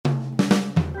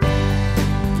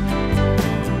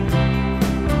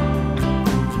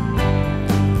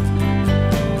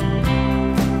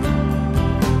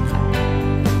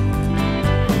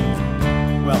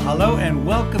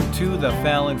to the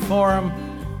Fallon Forum.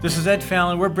 This is Ed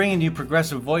Fallon. We're bringing you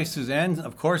progressive voices and,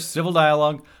 of course, civil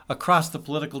dialogue across the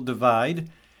political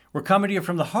divide. We're coming to you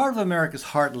from the heart of America's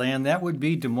heartland. That would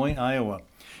be Des Moines, Iowa.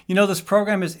 You know, this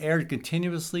program has aired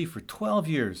continuously for 12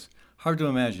 years. Hard to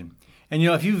imagine. And, you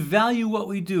know, if you value what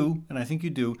we do, and I think you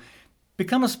do,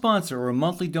 become a sponsor or a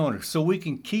monthly donor so we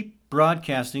can keep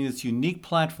broadcasting this unique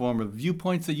platform of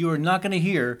viewpoints that you are not going to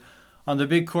hear on the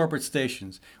big corporate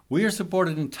stations. We are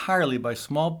supported entirely by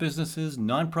small businesses,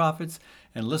 nonprofits,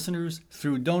 and listeners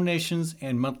through donations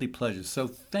and monthly pledges. So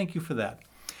thank you for that.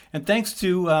 And thanks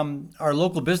to our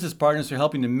local business partners for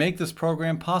helping to make this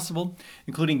program possible,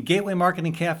 including Gateway Market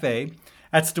and Cafe.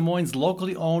 That's Des Moines'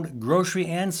 locally owned grocery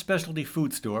and specialty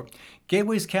food store.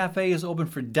 Gateway's Cafe is open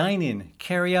for dine-in,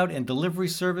 carry-out, and delivery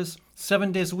service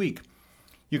 7 days a week.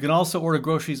 You can also order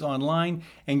groceries online,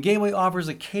 and Gateway offers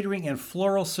a catering and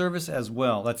floral service as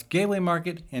well. That's Gateway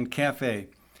Market and Cafe.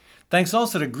 Thanks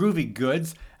also to Groovy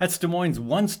Goods. That's Des Moines'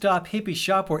 one-stop hippie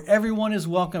shop where everyone is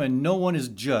welcome and no one is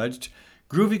judged.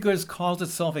 Groovy Goods calls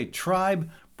itself a tribe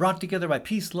brought together by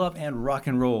peace, love, and rock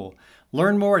and roll.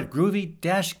 Learn more at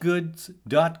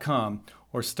groovy-goods.com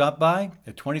or stop by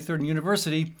at 23rd and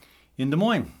University in Des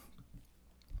Moines.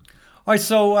 All right,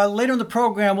 so later in the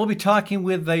program, we'll be talking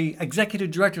with the executive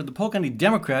director of the Polk County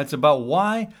Democrats about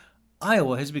why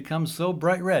Iowa has become so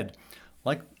bright red.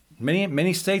 Like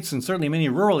many states and certainly many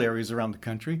rural areas around the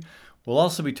country. We'll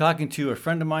also be talking to a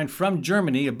friend of mine from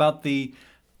Germany about the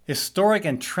historic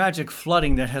and tragic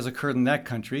flooding that has occurred in that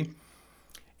country.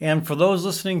 And for those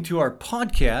listening to our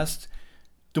podcast,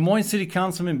 Des Moines City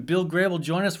Councilman Bill Gray will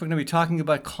join us. We're going to be talking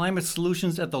about climate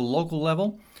solutions at the local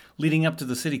level, leading up to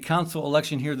the city council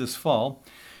election here this fall.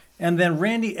 And then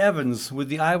Randy Evans with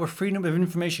the Iowa Freedom of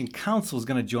Information Council is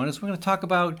going to join us. We're going to talk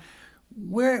about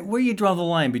where you draw the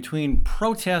line between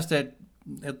protest at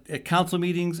council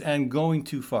meetings and going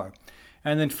too far.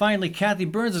 And then finally, Kathy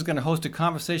Byrnes is going to host a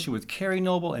conversation with Kari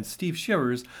and Steve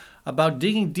Shivvers about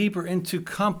digging deeper into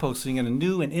composting and a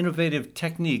new and innovative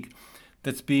technique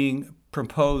that's being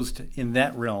proposed in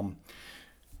that realm.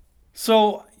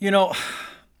 So, you know,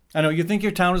 I know you think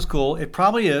your town is cool. It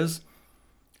probably is.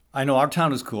 I know our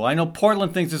town is cool. I know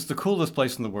Portland thinks it's the coolest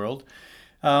place in the world.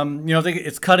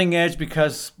 It's cutting edge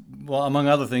because, well, among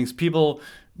other things, people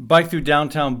bike through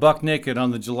downtown buck naked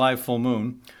on the July full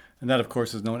moon. And that, of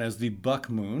course, is known as the Buck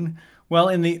Moon. Well,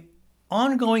 in the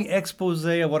ongoing expose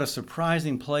of what a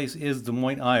surprising place is Des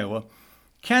Moines, Iowa,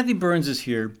 Kathy Byrnes is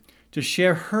here to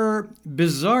share her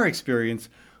bizarre experience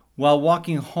while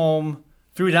walking home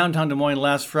through downtown Des Moines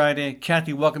last Friday.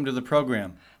 Kathy, welcome to the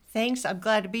program. Thanks. I'm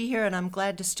glad to be here, and I'm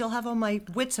glad to still have all my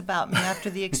wits about me after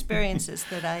the experiences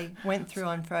that I went through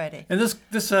on Friday. And this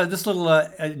little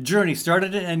journey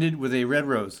started and ended with a red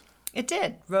rose. It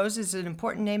did. Rose is an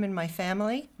important name in my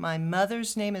family. My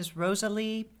mother's name is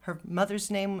Rosalie. Her mother's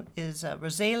name is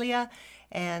Rosalia.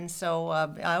 And so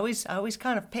I always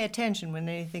kind of pay attention when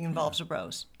anything involves a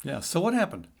rose. Yeah. So what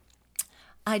happened?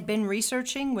 I'd been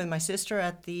researching with my sister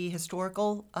at the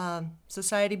Historical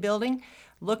Society building,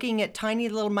 looking at tiny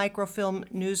little microfilm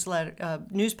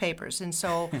newspapers. And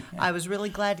so I was really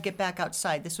glad to get back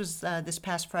outside. This was this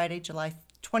past Friday, July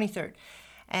 23rd.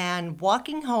 And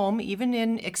walking home, even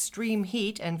in extreme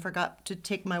heat, and forgot to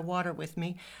take my water with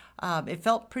me, it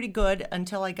felt pretty good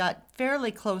until I got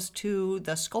fairly close to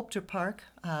the Sculpture Park.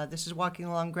 This is walking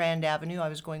along Grand Avenue. I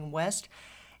was going west.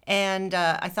 And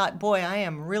I thought, boy, I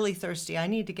am really thirsty. I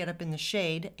need to get up in the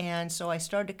shade. And so I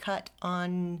started to cut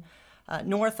on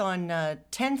north on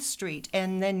 10th Street.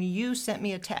 And then you sent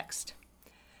me a text.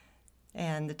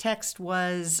 And the text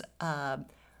was...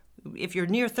 if you're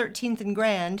near 13th and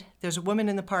Grand, there's a woman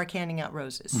in the park handing out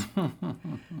roses.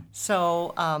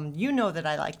 So you know that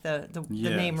I like the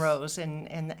Yes. name Rose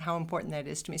and how important that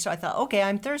is to me. So I thought, okay,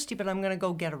 I'm thirsty, but I'm going to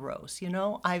go get a rose. You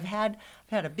know, I've had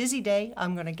a busy day.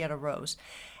 I'm going to get a rose.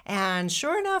 And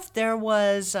sure enough, there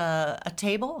was a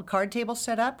card table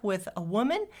set up with a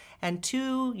woman and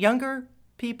two younger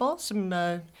people,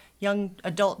 some young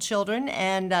adult children,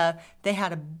 and they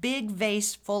had a big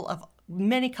vase full of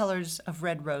many colors of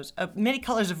roses,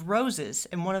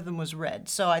 and one of them was red.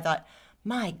 So I thought,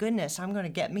 my goodness, I'm going to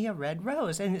get me a red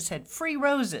rose. And it said free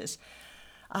roses.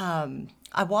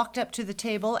 I walked up to the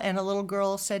table, and a little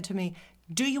girl said to me,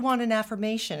 "Do you want an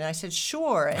affirmation?" And I said,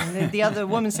 "Sure." And the other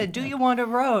woman said, "Do you want a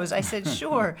rose?" I said,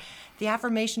 "Sure." The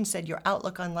affirmation said, "Your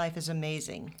outlook on life is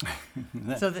amazing."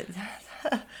 So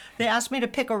they asked me to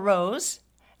pick a rose.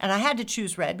 And I had to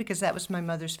choose red because that was my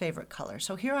mother's favorite color.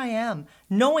 So here I am,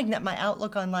 knowing that my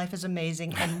outlook on life is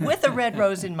amazing and with a red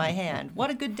rose in my hand. What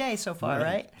a good day so far,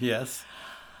 right? Yes.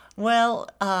 Well,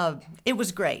 it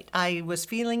was great. I was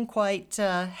feeling quite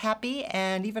happy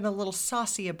and even a little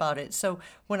saucy about it. So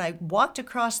when I walked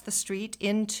across the street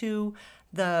into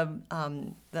the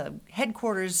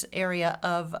headquarters area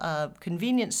of a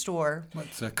convenience store.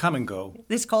 It's a Come and Go.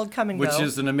 It's called Come and Go. Which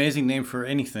is an amazing name for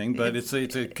anything, but it's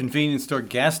a convenience store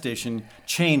gas station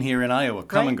chain here in Iowa.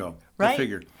 Come and Go. Right. Go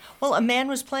figure. Well, a man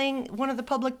was playing one of the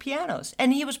public pianos,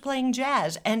 and he was playing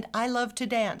jazz, and I love to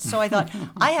dance. So I thought,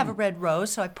 I have a red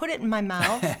rose, so I put it in my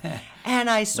mouth, and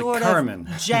I sort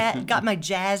of got my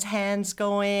jazz hands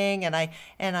going, and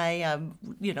I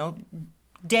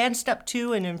danced up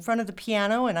to and in front of the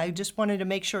piano, and I just wanted to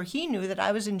make sure he knew that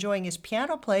I was enjoying his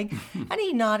piano playing, and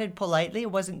he nodded politely.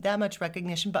 It wasn't that much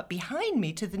recognition, but behind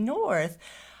me to the north,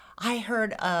 I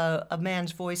heard a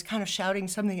man's voice kind of shouting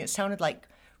something that sounded like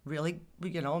really,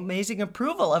 amazing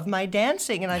approval of my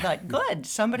dancing, and I thought, good,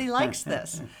 somebody likes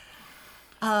this.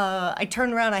 I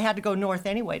turned around. I had to go north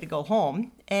anyway to go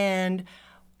home, and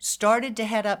started to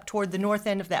head up toward the north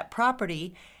end of that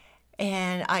property.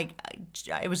 And I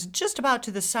was just about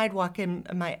to the sidewalk, and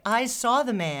my eyes saw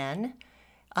the man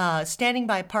standing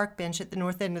by a park bench at the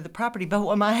north end of the property. But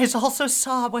what my eyes also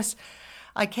saw was,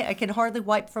 I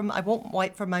won't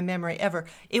wipe from my memory ever.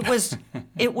 It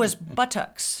was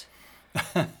buttocks.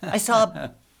 I saw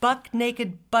buck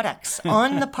naked buttocks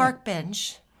on the park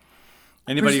bench.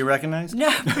 Anybody you recognize? No,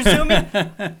 presuming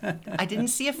I didn't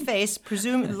see a face.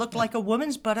 Presume it looked like a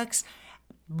woman's buttocks,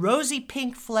 rosy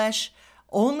pink flesh,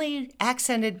 only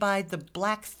accented by the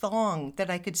black thong that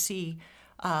I could see,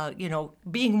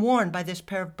 being worn by this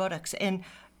pair of buttocks. And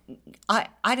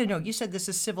I don't know, you said this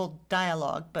is civil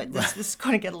dialogue, but this is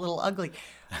going to get a little ugly.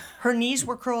 Her knees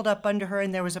were curled up under her,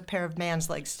 and there was a pair of man's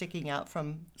legs sticking out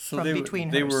from between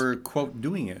hers. They were, quote,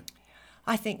 doing it.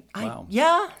 I think, wow.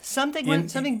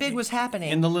 Something big was happening.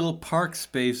 In the little park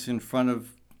space in front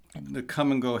of the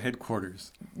Come and Go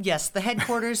headquarters. Yes, the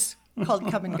headquarters called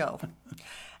Come and Go.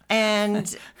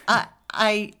 And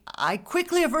I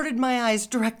quickly averted my eyes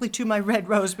directly to my red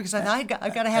rose because I thought,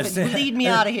 I've got to have it lead me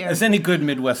out of here. As any good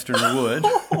Midwesterner would.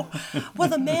 Well,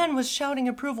 the man was shouting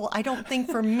approval, I don't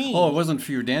think for me. Oh, it wasn't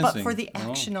for your dancing. But for the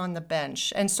action on the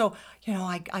bench. And so,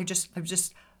 I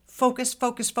just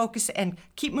focus, and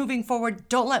keep moving forward.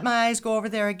 Don't let my eyes go over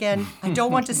there again. I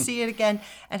don't want to see it again.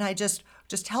 And I just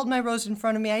held my rose in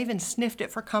front of me. I even sniffed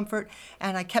it for comfort,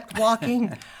 and I kept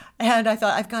walking. And I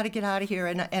thought, I've got to get out of here.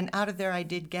 And out of there I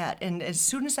did get. And as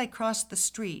soon as I crossed the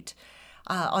street,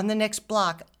 on the next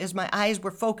block, as my eyes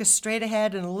were focused straight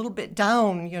ahead and a little bit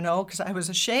down, because I was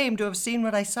ashamed to have seen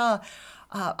what I saw,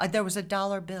 there was a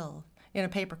 $1 bill in a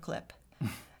paper clip.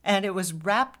 And it was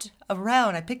wrapped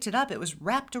around. I picked it up. It was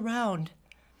wrapped around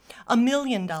 $1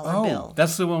 million bill.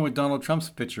 That's the one with Donald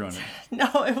Trump's picture on it.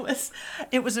 No, it was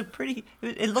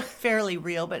it looked fairly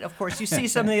real, but of course you see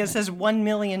something that says $1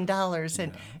 million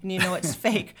and you know it's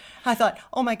fake. I thought,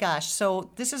 oh my gosh,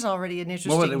 so this is already an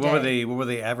interesting day. What were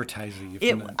they advertising?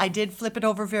 I did flip it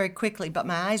over very quickly, but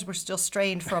my eyes were still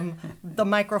strained from the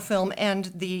microfilm and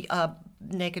the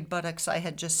naked buttocks I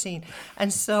had just seen.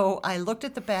 And so I looked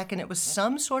at the back, and it was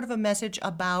some sort of a message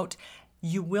about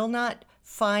you will not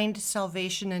find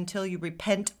salvation until you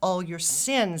repent all your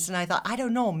sins. And I thought, I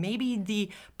don't know, maybe the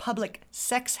public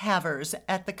sex havers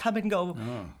at the Come and Go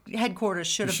headquarters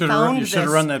should have found this. You should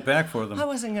have run that back for them. I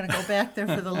wasn't going to go back there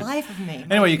for the life of me.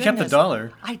 Anyway, you kept the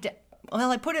 $1. I did. Well,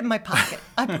 I put it in my pocket.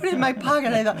 I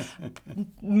thought,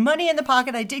 money in the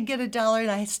pocket. I did get $1,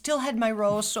 and I still had my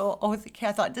rose. So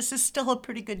I thought, this is still a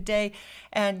pretty good day,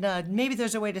 and maybe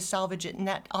there's a way to salvage it. And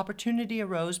that opportunity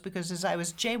arose because as I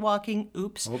was jaywalking,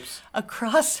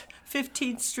 across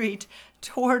 15th Street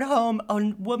toward home,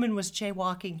 a woman was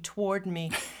jaywalking toward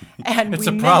me. And it's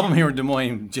a problem here in Des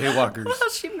Moines, jaywalkers.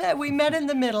 Well, we met in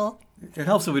the middle. It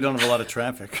helps that we don't have a lot of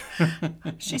traffic.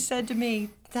 She said to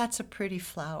me, "That's a pretty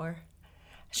flower."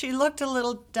 She looked a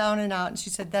little down and out, and she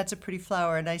said, "That's a pretty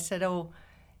flower." And I said, "Oh,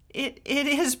 it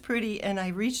is pretty." And I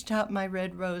reached out my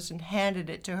red rose and handed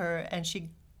it to her, and she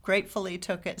gratefully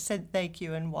took it, said thank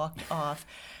you, and walked off.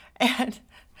 And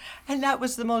that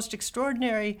was the most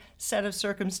extraordinary set of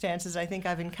circumstances I think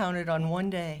I've encountered on one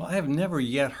day. Well, I have never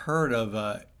yet heard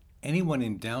of anyone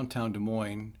in downtown Des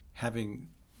Moines having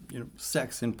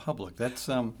sex in public. That's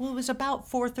Well, it was about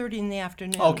 4:30 in the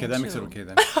afternoon. Okay, that makes it okay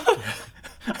then.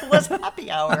 It was happy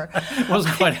hour. It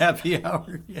wasn't quite happy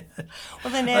hour yet.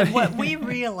 Well, then, Ed, what we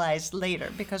realized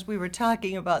later, because we were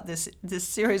talking about this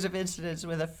series of incidents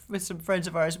with some friends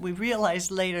of ours, we realized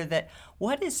later that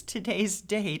what is today's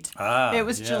date? It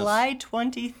was yes. July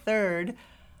 23rd,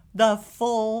 the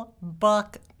full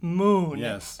buck moon.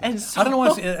 Yes. And so, I don't know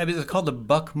what's it's called the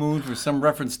buck moon for some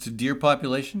reference to deer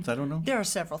populations. I don't know. there are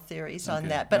several theories on Okay.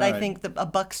 that, but All I right. think a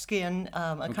buckskin,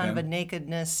 a kind of Okay. a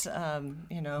nakedness, out,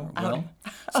 Well, out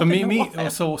so in the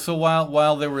wild. so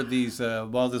while there were these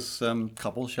while this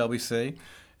couple, shall we say,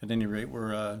 at any rate,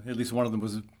 were at least one of them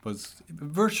was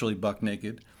virtually buck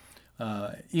naked.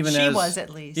 Even She as was, at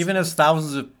least. even as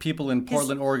thousands of people in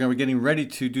Portland, Oregon, were getting ready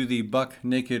to do the buck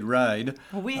naked ride,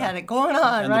 Well, we had it going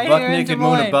on and right the buck here in Des naked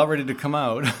moon Moines. about ready to come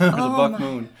out, the buck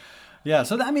moon. Yeah,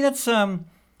 so I mean that's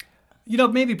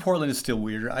maybe Portland is still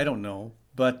weirder. I don't know,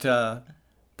 but that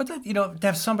to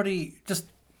have somebody just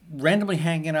randomly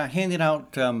handing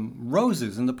out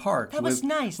roses in the park. That was with,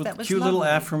 nice. With That was cute little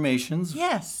lovely. affirmations.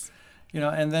 Yes.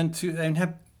 And then to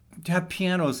have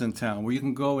pianos in town where you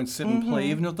can go and sit and play,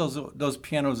 even if those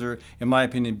pianos are, in my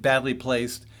opinion, badly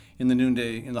placed in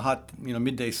the hot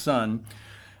midday sun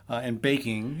and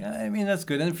baking. I mean that's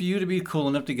good. And for you to be cool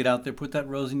enough to get out there, put that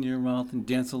rose in your mouth and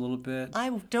dance a little bit. I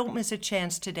don't miss a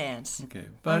chance to dance. Okay, I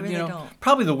but really don't.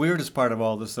 probably the weirdest part of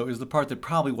all this though is the part that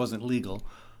probably wasn't legal.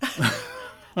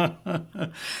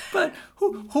 But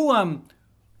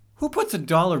who puts a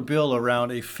dollar bill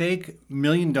around a fake $1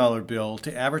 million bill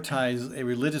to advertise a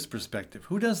religious perspective?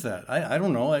 Who does that? I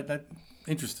don't know.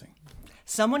 Interesting.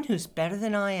 Someone who's better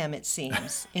than I am, it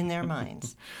seems, in their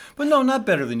minds. But no, not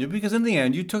better than you, because in the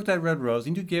end, you took that red rose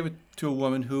and you gave it to a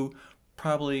woman who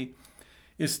probably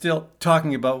is still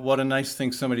talking about what a nice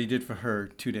thing somebody did for her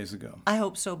 2 days ago. I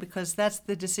hope so, because that's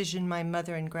the decision my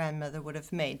mother and grandmother would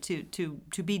have made, to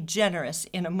be generous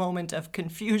in a moment of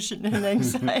confusion and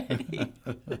anxiety.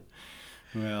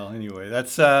 Well, anyway,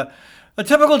 that's a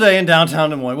typical day in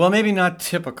downtown Des Moines. Well, maybe not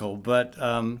typical, but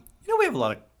we have a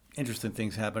lot of interesting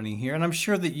things happening here, and I'm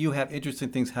sure that you have interesting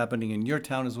things happening in your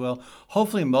town as well.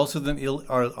 Hopefully, most of them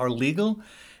are legal,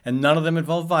 and none of them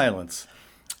involve violence.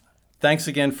 Thanks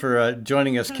again for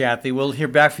joining us, Kathy. We'll hear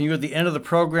back from you at the end of the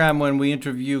program when we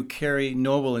interview Kari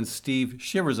Noble and Steve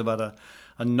Shivvers about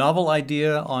a novel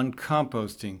idea on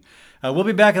composting. We'll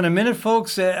be back in a minute,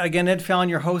 folks. Again, Ed Fallon,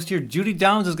 your host here. Judy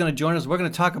Downs is going to join us. We're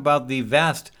going to talk about the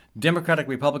vast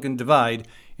Democratic-Republican divide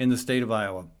in the state of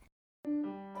Iowa.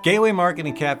 Gateway Market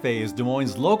and Cafe is Des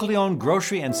Moines' locally owned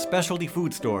grocery and specialty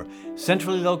food store,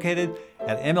 centrally located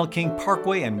at ML King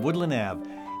Parkway and Woodland Ave.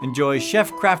 Enjoy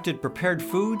chef-crafted prepared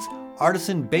foods,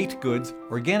 artisan baked goods,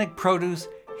 organic produce,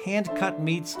 hand-cut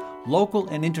meats, local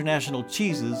and international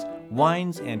cheeses,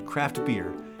 wines, and craft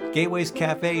beer. Gateway's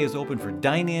Cafe is open for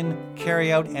dine-in,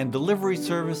 carry-out, and delivery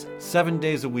service 7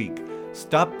 days a week.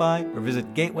 Stop by or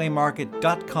visit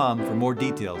gatewaymarket.com for more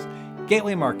details.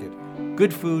 Gateway Market.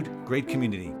 Good food, great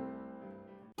community.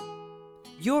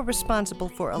 You're responsible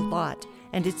for a lot,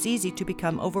 and it's easy to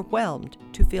become overwhelmed,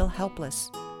 to feel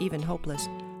helpless, even hopeless.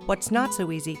 What's not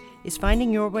so easy is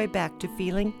finding your way back to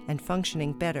feeling and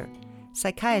functioning better.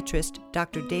 Psychiatrist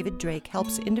Dr. David Drake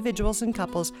helps individuals and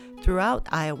couples throughout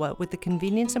Iowa with the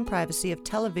convenience and privacy of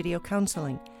televideo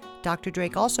counseling. Dr.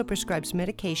 Drake also prescribes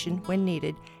medication when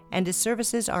needed, and his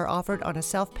services are offered on a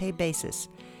self-pay basis.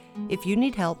 If you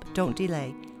need help, don't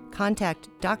delay. Contact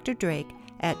Dr. Drake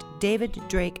at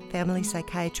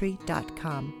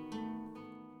daviddrakefamilypsychiatry.com.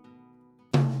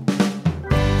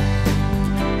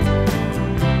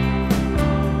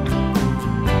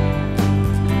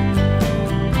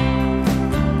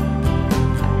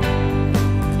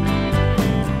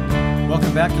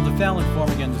 Welcome back to the Fallon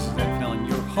Forum. Again, this is Ed Fallon,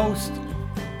 your host.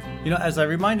 As I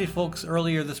reminded folks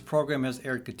earlier, this program has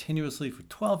aired continuously for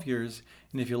 12 years.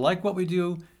 And if you like what we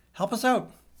do, help us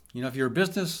out. If you're a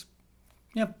business,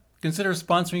 consider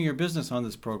sponsoring your business on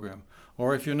this program.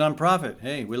 Or if you're a nonprofit,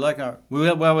 hey, we like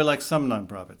some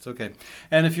nonprofits. Okay.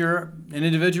 And if you're an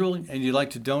individual and you'd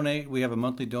like to donate, we have a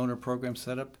monthly donor program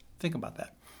set up. Think about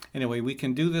that. Anyway, we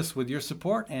can do this with your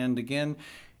support. And again,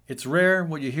 it's rare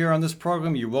what you hear on this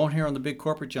program you won't hear on the big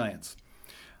corporate giants.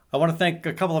 I want to thank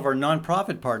a couple of our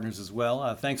nonprofit partners as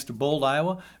well. Thanks to Bold,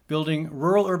 Iowa, building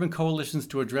rural-urban coalitions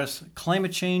to address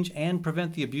climate change and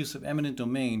prevent the abuse of eminent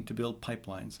domain to build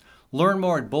pipelines. Learn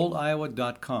more at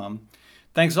boldiowa.com.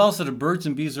 Thanks also to Birds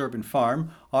and Bees Urban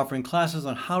Farm, offering classes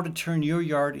on how to turn your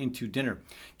yard into dinner.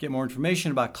 Get more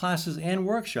information about classes and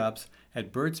workshops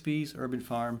at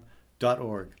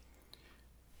birdsbeesurbanfarm.org.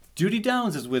 Judy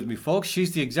Downs is with me, folks.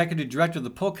 She's the Executive Director of the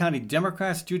Polk County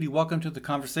Democrats. Judy, welcome to the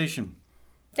conversation.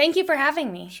 Thank you for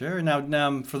having me. Sure.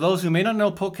 Now, for those who may not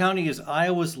know, Polk County is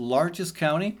Iowa's largest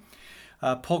county.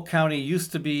 Polk County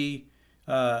used to be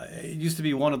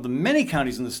one of the many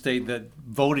counties in the state that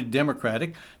voted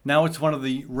Democratic. Now it's one of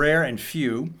the rare and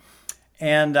few.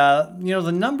 And,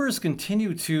 the numbers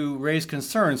continue to raise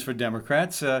concerns for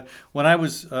Democrats. When I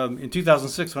was, in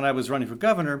 2006, when I was running for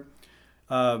governor,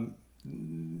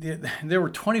 there were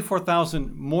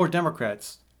 24,000 more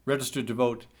Democrats registered to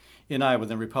vote in Iowa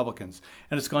than Republicans.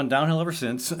 And it's gone downhill ever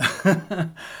since.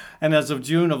 And as of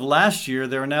June of last year,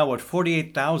 there are now,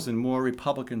 48,000 more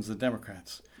Republicans than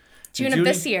Democrats. June of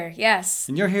this year, yes.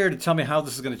 And you're here to tell me how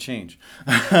this is going to change.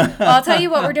 Well, I'll tell you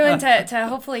what we're doing to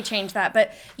hopefully change that.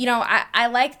 But, I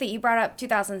like that you brought up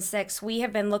 2006. We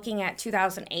have been looking at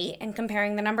 2008 and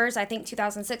comparing the numbers. I think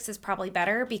 2006 is probably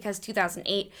better because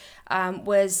 2008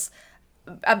 was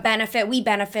a benefit. We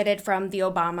benefited from the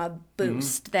Obama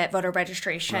boost that voter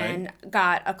registration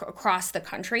got across the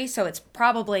country. So it's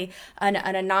probably an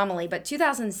anomaly. But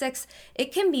 2006,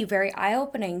 it can be very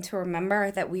eye-opening to remember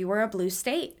that we were a blue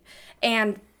state.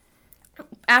 And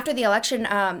after the election,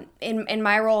 in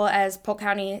my role as Polk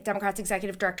County Democrats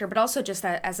Executive Director, but also just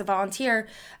as a volunteer,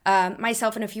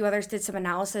 myself and a few others did some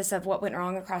analysis of what went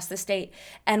wrong across the state.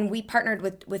 And we partnered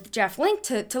with Jeff Link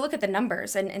to look at the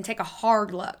numbers and take a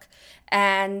hard look.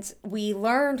 And we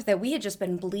learned that we had just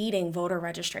been bleeding voter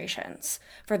registrations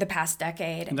for the past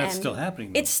decade. And that's still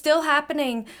happening, though. It's still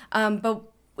happening, but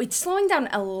it's slowing down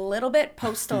a little bit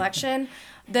post-election.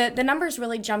 The numbers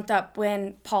really jumped up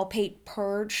when Paul Pate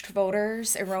purged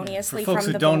voters erroneously from the rolls.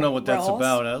 For folks who don't know what that's rolls.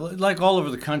 about, like all over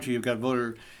the country, you've got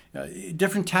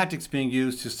different tactics being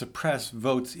used to suppress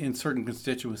votes in certain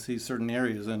constituencies, certain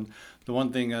areas. And the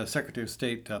one thing Secretary of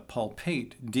State Paul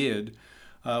Pate did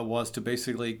was to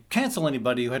basically cancel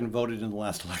anybody who hadn't voted in the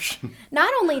last election.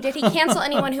 Not only did he cancel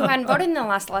anyone who hadn't voted in the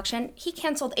last election, he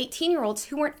canceled 18-year-olds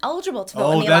who weren't eligible to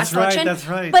vote in the last election,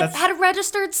 but had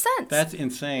registered since. That's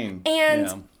insane.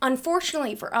 And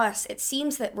unfortunately for us, it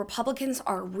seems that Republicans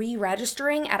are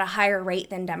re-registering at a higher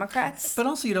rate than Democrats. But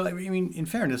also, in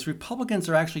fairness, Republicans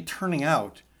are actually turning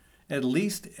out at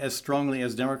least as strongly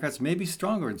as Democrats, maybe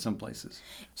stronger in some places.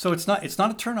 So it's not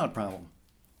a turnout problem.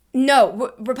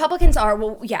 No, Republicans are,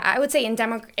 I would say in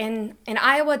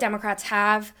Iowa, Democrats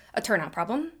have a turnout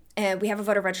problem, and we have a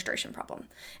voter registration problem.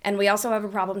 And we also have a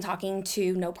problem talking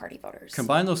to no-party voters.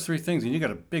 Combine those three things, and you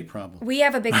got a big problem. We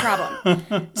have a big problem.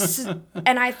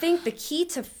 And I think the key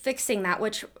to fixing that,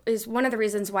 which is one of the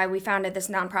reasons why we founded this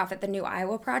nonprofit, the New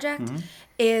Iowa Project,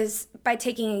 is by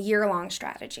taking a year-long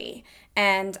strategy.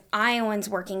 And Iowans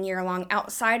working year-long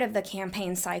outside of the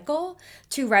campaign cycle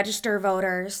to register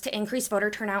voters, to increase voter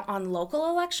turnout on local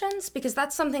elections, because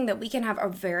that's something that we can have a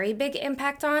very big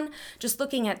impact on, just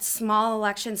looking at small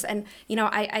elections. And,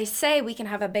 I say we can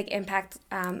have a big impact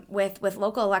with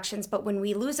local elections, but when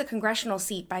we lose a congressional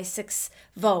seat by 6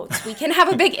 votes, we can have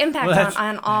a big impact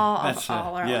on all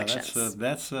our elections.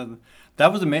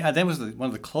 That was one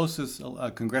of the closest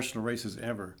congressional races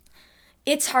ever.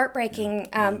 It's heartbreaking.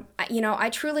 I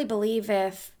truly believe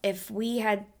if we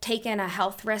had taken a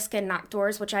health risk and knocked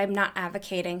doors, which I'm not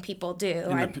advocating people do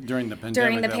during the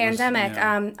pandemic,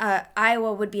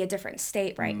 Iowa would be a different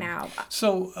state right now.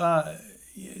 So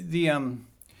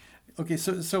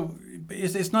so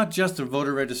it's not just a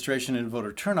voter registration and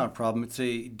voter turnout problem. It's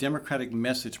a democratic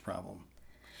message problem.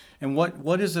 And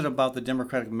what is it about the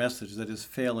democratic message that is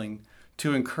failing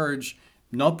to encourage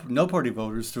no party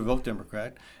voters to vote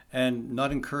Democrat and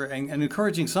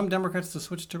encouraging some Democrats to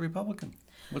switch to Republican?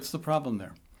 What's the problem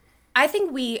there? I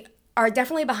think we are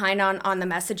definitely behind on the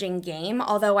messaging game,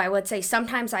 although I would say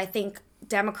sometimes I think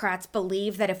Democrats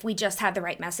believe that if we just had the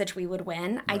right message, we would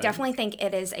win. Right. I definitely think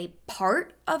it is a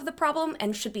part of the problem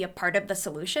and should be a part of the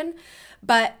solution.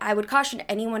 But I would caution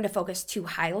anyone to focus too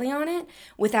highly on it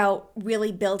without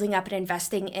really building up and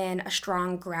investing in a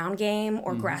strong ground game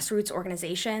or grassroots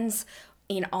organizations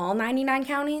in all 99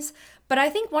 counties. But I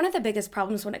think one of the biggest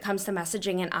problems when it comes to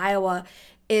messaging in Iowa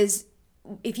is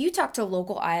if you talk to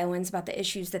local Iowans about the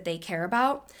issues that they care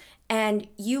about, and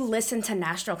you listen to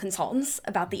national consultants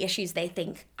about the issues they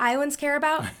think Iowans care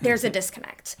about, there's a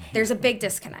disconnect. There's a big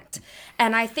disconnect.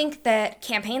 And I think that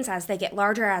campaigns, as they get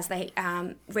larger, as they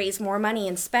raise more money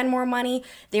and spend more money,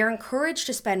 they're encouraged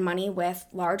to spend money with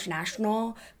large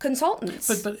national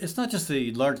consultants. But it's not just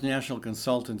the large national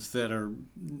consultants that are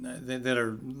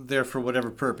there for whatever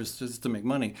purpose, just to make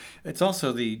money. It's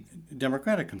also the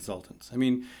Democratic consultants. I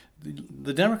mean,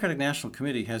 the Democratic National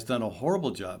Committee has done a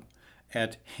horrible job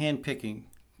at handpicking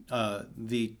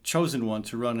the chosen one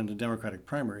to run in the Democratic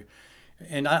primary.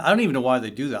 And I don't even know why they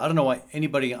do that. I don't know why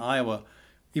anybody in Iowa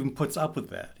even puts up with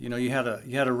that. You had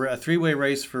a three-way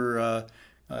race for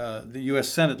the U.S.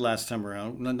 Senate last time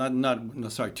around.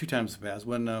 Two times past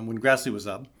when Grassley was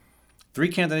up. 3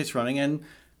 candidates running, and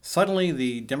suddenly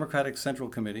the Democratic Central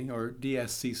Committee, or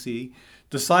DSCC,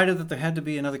 decided that there had to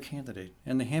be another candidate,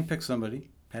 and they handpicked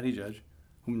somebody, Patty Judge.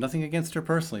 Nothing against her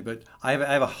personally, but I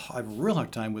have a real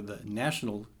hard time with the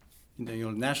national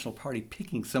party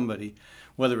picking somebody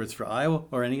whether it's for Iowa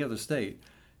or any other state.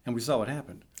 And we saw what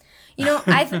happened. You know,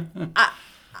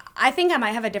 I think I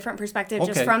might have a different perspective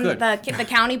just from the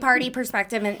county party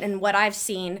perspective and what I've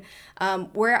seen,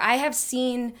 where I have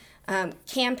seen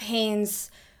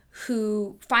campaigns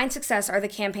who find success are the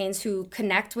campaigns who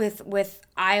connect with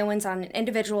Iowans on an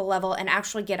individual level and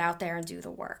actually get out there and do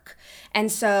the work.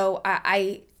 And so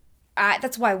I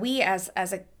that's why we as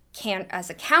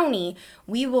a county,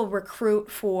 we will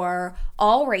recruit for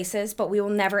all races, but we will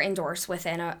never endorse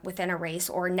within a race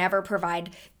or never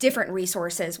provide different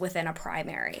resources within a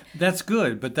primary. That's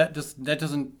good, but that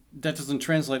doesn't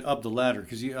translate up the ladder,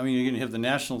 because you're going to have the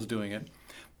nationals doing it,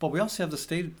 but we also have the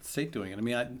state doing it. I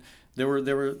mean, there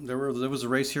was a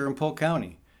race here in Polk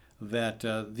County that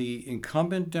the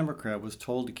incumbent Democrat was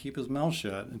told to keep his mouth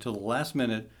shut until the last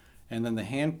minute. And then the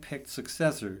hand-picked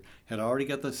successor had already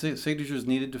got the signatures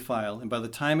needed to file. And by the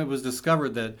time it was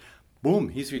discovered that, boom,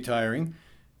 he's retiring,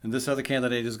 and this other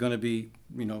candidate is going to be,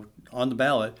 on the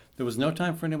ballot, there was no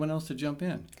time for anyone else to jump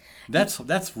in. That's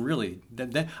really,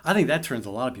 I think that turns a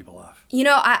lot of people off.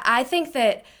 I think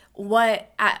that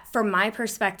from my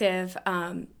perspective,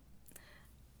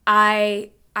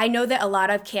 I know that a lot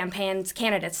of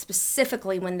candidates,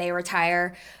 specifically when they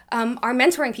retire, are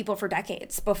mentoring people for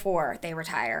decades before they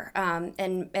retire,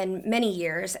 and many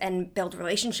years, and build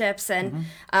relationships. And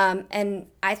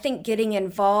I think getting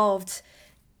involved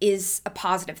is a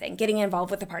positive thing. Getting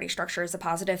involved with the party structure is a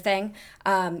positive thing.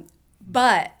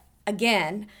 But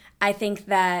again, I think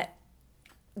that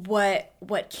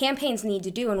what campaigns need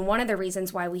to do, and one of the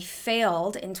reasons why we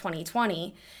failed in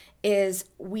 2020, is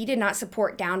we did not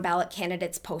support down-ballot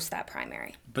candidates post that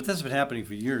primary. But that's been happening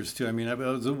for years, too. I mean,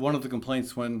 one of the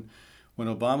complaints when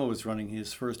Obama was running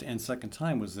his first and second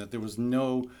time was that there were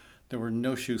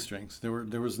no shoestrings. There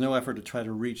was no effort to try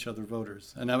to reach other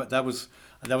voters. And that was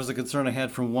a concern I had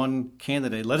from one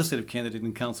legislative candidate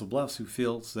in Council Bluffs, who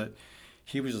feels that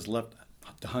he was just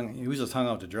hung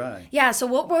out to dry. Yeah, so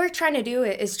what we're trying to do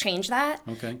is change that.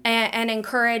 Okay. And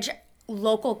encourage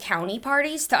local county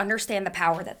parties to understand the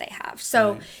power that they have.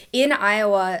 So in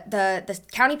Iowa, the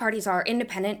county parties are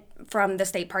independent from the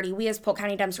state party. We as Polk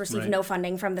County Dems receive no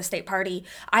funding from the state party.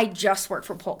 I just work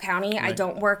for Polk County. I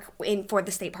don't work for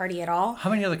the state party at all.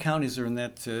 How many other counties are in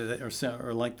that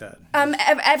are like that?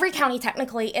 Every county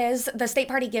technically is. The state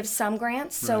party gives some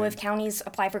grants. So if counties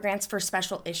apply for grants for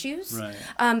special issues,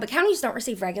 but counties don't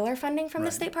receive regular funding from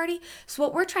the state party. So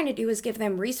what we're trying to do is give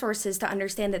them resources to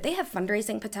understand that they have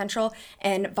fundraising potential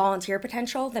and volunteer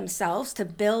potential themselves to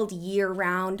build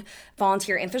year-round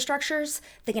volunteer infrastructures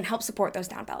that can help support those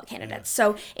down-ballot candidates.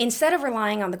 So instead of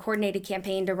relying on the coordinated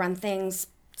campaign to run things,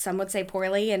 some would say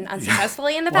poorly and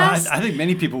unsuccessfully in the past. I think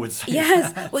many people would say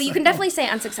yes. that. Well, you can definitely say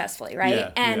unsuccessfully,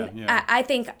 right? I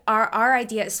think our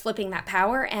idea is flipping that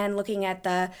power and looking at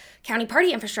the county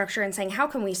party infrastructure and saying, how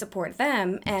can we support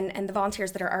them and the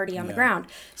volunteers that are already on the ground?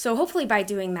 So hopefully by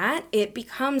doing that, it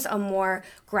becomes a more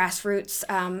grassroots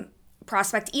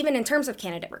prospect, even in terms of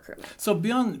candidate recruitment. So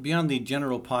beyond the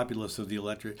general populace of the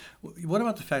electorate, what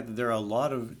about the fact that there are a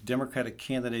lot of Democratic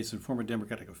candidates and former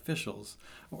Democratic officials,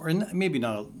 or maybe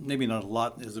not a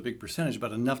lot is a big percentage,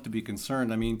 but enough to be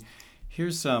concerned? I mean,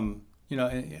 here's Inessa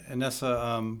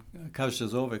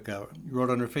Kazazovic wrote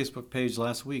on her Facebook page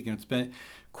last week, and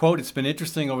it's been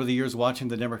interesting over the years watching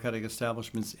the Democratic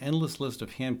establishment's endless list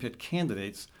of hand-picked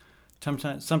candidates.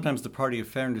 Sometimes the party of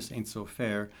fairness ain't so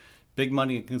fair. Big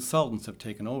money and consultants have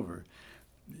taken over.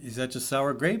 Is that just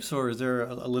sour grapes, or is there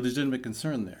a legitimate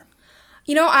concern there?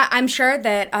 I'm sure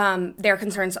that their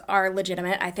concerns are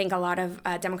legitimate. I think a lot of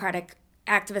Democratic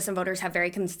activists and voters have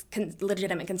very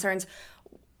legitimate concerns.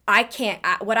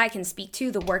 What I can speak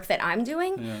to, the work that I'm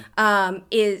doing,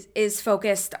 is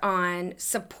focused on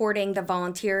supporting the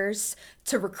volunteers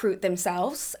to recruit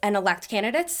themselves and elect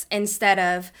candidates instead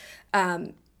of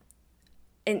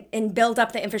and build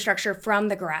up the infrastructure from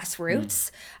the grassroots.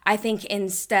 I think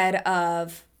instead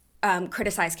of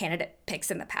criticize candidate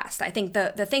picks in the past. I think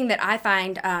the thing that I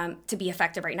find to be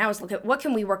effective right now is look at what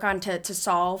can we work on to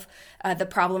solve the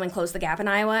problem and close the gap in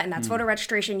Iowa, and that's voter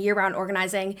registration, year-round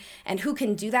organizing, and who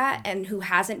can do that and who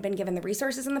hasn't been given the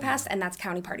resources in the past, and that's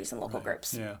county parties and local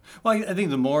groups. Yeah. Well, I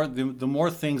think the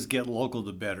more things get local,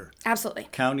 the better. Absolutely.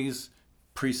 Counties,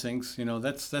 precincts,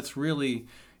 that's really...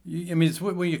 I mean, it's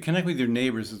when you connect with your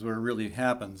neighbors is where it really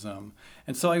happens. And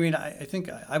so, I mean, I think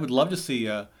I would love to see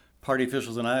party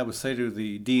officials in Iowa say to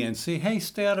the DNC, "Hey,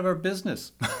 stay out of our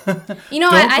business." I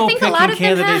think a lot of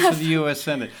candidates them for the U.S.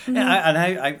 Senate. And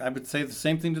I would say the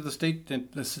same thing to the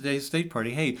state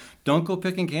party. Hey, don't go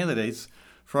picking candidates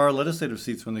for our legislative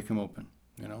seats when they come open.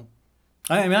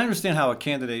 I mean, I understand how a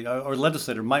candidate or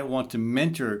legislator might want to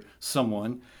mentor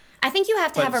someone. I think you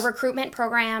have to But have a recruitment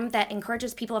program that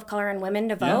encourages people of color and women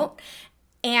to vote.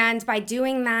 And by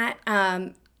doing that,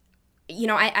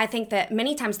 I think that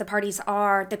many times the parties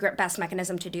are the best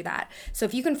mechanism to do that. So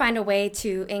if you can find a way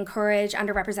to encourage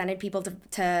underrepresented people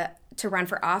to run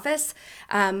for office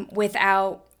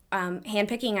without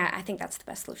handpicking, I think that's the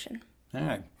best solution. All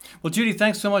right. Well, Judy,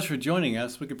 thanks so much for joining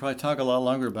us. We could probably talk a lot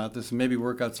longer about this and maybe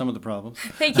work out some of the problems.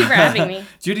 Thank you for having me.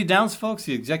 Judy Downs, folks,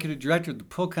 the executive director of the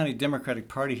Polk County Democratic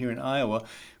Party here in Iowa.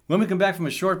 When we come back from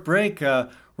a short break, we're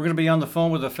going to be on the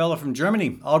phone with a fellow from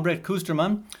Germany, Albrecht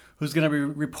Kustermann, who's going to be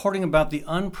reporting about the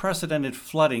unprecedented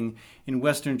flooding in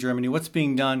Western Germany, what's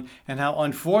being done, and how,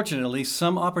 unfortunately,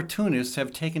 some opportunists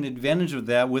have taken advantage of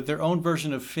that with their own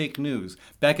version of fake news.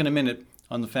 Back in a minute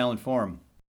on the Fallon Forum.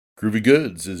 Groovy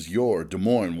Goods is your Des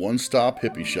Moines one-stop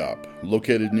hippie shop.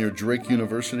 Located near Drake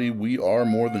University, we are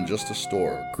more than just a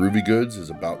store. Groovy Goods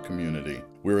is about community.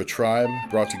 We're a tribe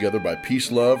brought together by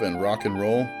peace, love, and rock and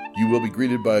roll. You will be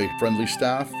greeted by friendly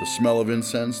staff, the smell of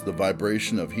incense, the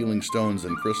vibration of healing stones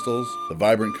and crystals, the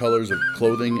vibrant colors of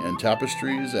clothing and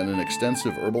tapestries, and an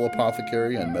extensive herbal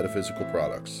apothecary and metaphysical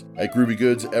products. At Groovy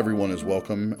Goods, everyone is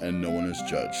welcome and no one is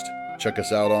judged. Check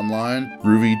us out online,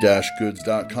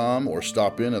 groovy-goods.com, or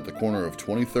stop in at the corner of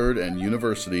 23rd and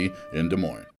University in Des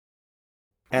Moines.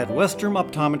 At Westrom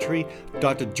Optometry,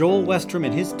 Dr. Joel Westrom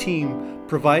and his team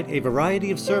provide a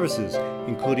variety of services,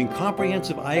 including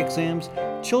comprehensive eye exams,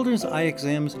 children's eye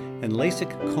exams, and LASIK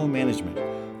co-management.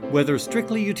 Whether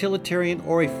strictly utilitarian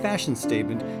or a fashion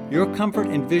statement, your comfort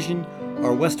and vision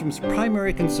are Westrom's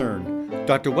primary concern.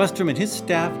 Dr. Westrom and his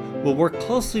staff will work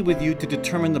closely with you to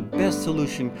determine the best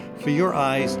solution for your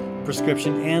eyes,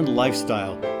 prescription, and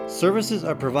lifestyle. Services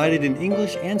are provided in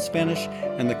English and Spanish,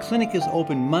 and the clinic is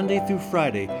open Monday through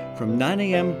Friday from 9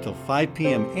 a.m. till 5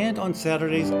 p.m. and on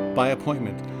Saturdays by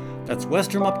appointment. That's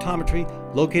Westrom Optometry,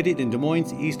 located in Des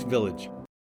Moines East Village.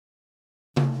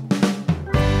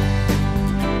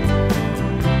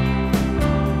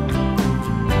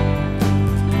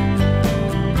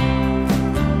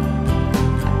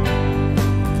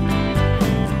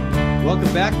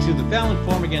 Welcome back to the Fallon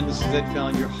Forum. Again, this is Ed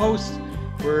Fallon, your host.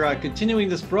 We're continuing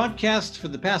this broadcast for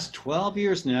the past 12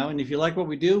 years now, and if you like what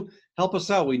we do, help us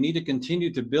out. We need to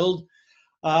continue to build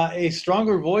a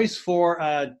stronger voice for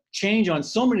change on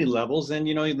so many levels, and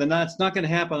it's not going to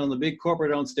happen on the big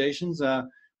corporate-owned stations.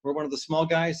 We're one of the small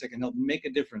guys that can help make a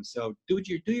difference. So do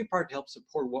your part to help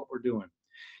support what we're doing.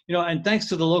 And thanks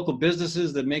to the local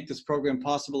businesses that make this program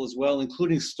possible as well,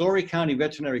 including Story County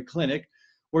Veterinary Clinic,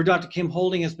 where Dr. Kim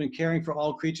Holding has been caring for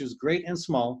all creatures, great and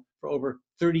small, for over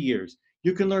 30 years.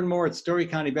 You can learn more at Story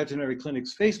County Veterinary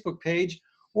Clinic's Facebook page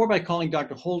or by calling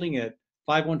Dr. Holding at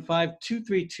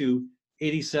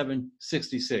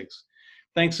 515-232-8766.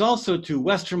 Thanks also to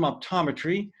Westrom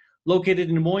Optometry, located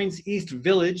in Des Moines East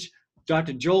Village.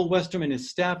 Dr. Joel Westrom and his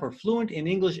staff are fluent in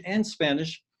English and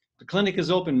Spanish. The clinic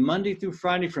is open Monday through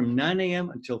Friday from 9 a.m.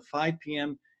 until 5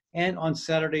 p.m. and on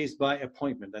Saturdays by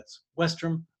appointment. That's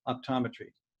Westrom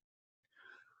Optometry.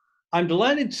 I'm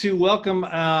delighted to welcome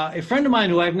a friend of mine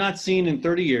who I have not seen in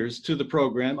 30 years to the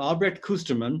program, Albrecht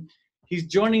Kustermann. He's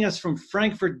joining us from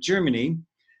Frankfurt, Germany.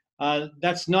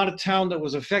 That's not a town that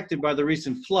was affected by the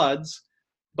recent floods,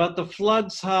 but the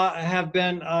floods have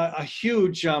been a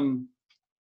huge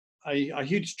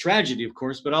tragedy, of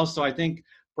course, but also I think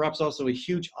perhaps also a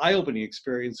huge eye-opening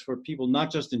experience for people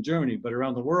not just in Germany, but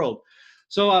around the world.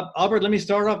 So Albert, let me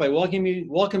start off by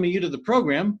welcoming you to the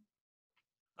program.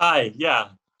 Hi,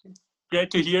 yeah.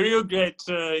 Great to hear you. Great,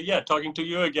 talking to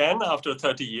you again after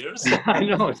 30 years. I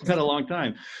know, it's been a long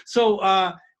time. So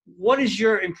what is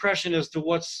your impression as to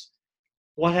what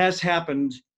has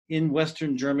happened in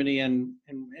Western Germany and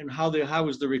how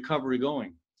is the recovery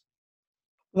going?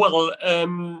 Well,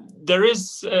 there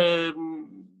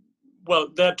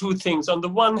are two things. On the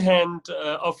one hand,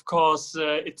 of course,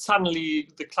 it's suddenly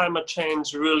the climate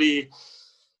change really,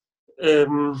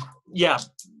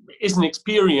 is an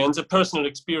experience, a personal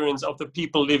experience of the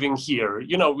people living here.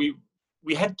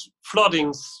 We had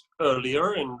floodings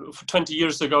earlier, and 20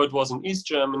 years ago it was in East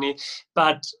Germany,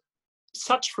 but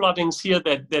such floodings here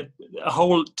that a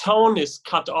whole town is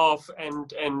cut off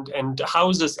and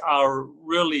houses are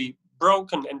really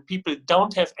broken and people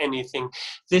don't have anything.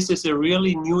 This is a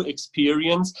really new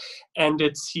experience, and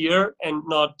it's here and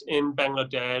not in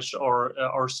Bangladesh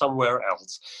or somewhere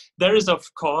else. There is, of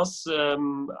course, a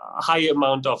high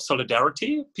amount of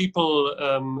solidarity, people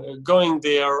going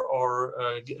there or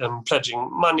pledging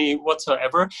money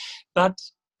whatsoever. But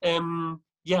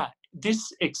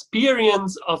this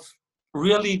experience of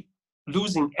really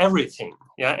losing everything,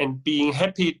 Yeah, and being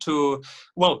happy to,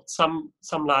 well, some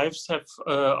lives have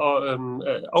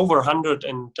over 100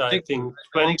 and I think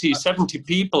 70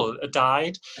 people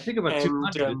died. I think about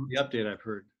and 200 is the update I've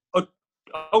heard.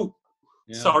 Oh,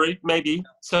 yeah. Sorry, maybe.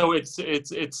 So it's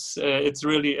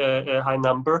really a high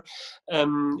number,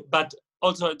 but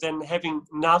also then having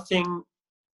nothing,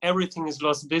 everything is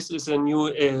lost. This is a new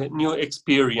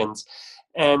experience,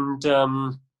 and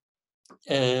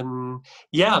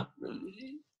yeah,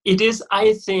 it is.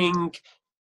 I think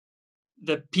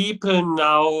the people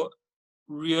now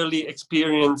really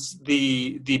experience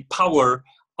the power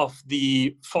of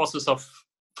the forces of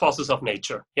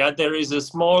nature. Yeah, there is a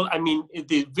small, I mean,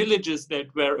 the villages that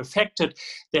were affected,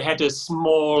 they had a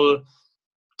small,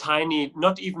 tiny,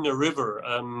 not even a river.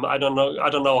 I don't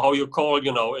know how you call,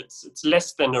 it's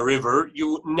less than a river.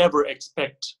 You never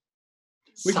expect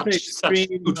such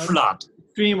good flood.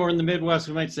 Stream, or in the Midwest,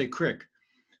 we might say creek.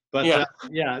 But yeah,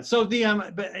 so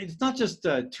but it's not just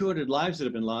 200 lives that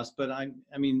have been lost, but I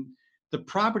mean, the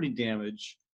property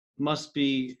damage must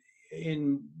be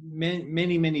in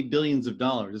many billions of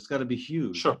dollars. It's got to be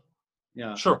huge. Sure.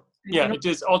 Yeah. Sure. Yeah, it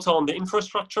is also on the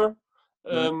infrastructure.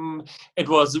 It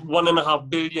was $1.5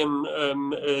 billion.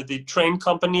 The train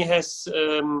company has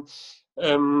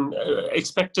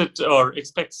expects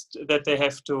that they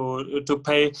have to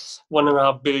pay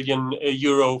 €1.5 billion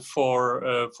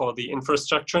for the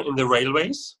infrastructure in the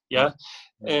railways. Yeah.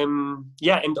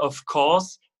 And of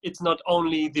course, it's not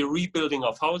only the rebuilding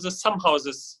of houses. Some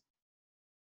houses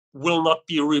will not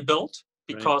be rebuilt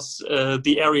because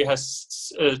the area has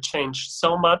changed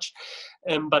so much,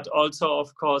 but also,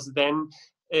 of course, then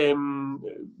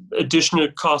additional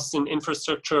costs in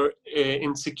infrastructure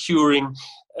in securing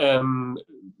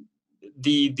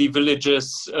the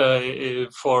villages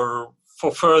for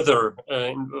further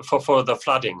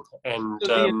flooding. And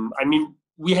I mean,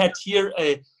 we had here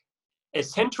a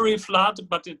century flood,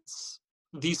 but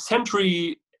these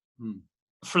century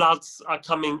floods are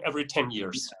coming every 10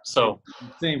 years. So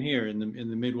same here in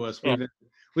the Midwest.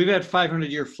 We've had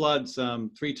 500-year floods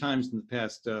 3 times in the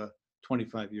past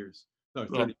 25 years, or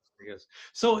 30, I guess.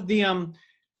 So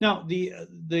now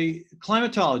the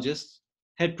climatologists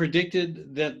had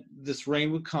predicted that this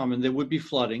rain would come and there would be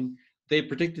flooding. They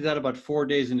predicted that about 4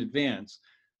 days in advance.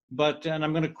 But, and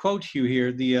I'm going to quote you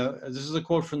here. This is a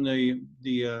quote from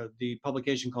the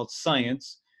publication called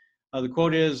Science. The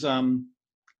quote is,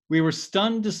 "We were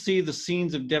stunned to see the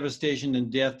scenes of devastation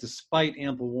and death despite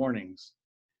ample warnings."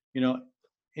 You know,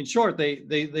 in short, they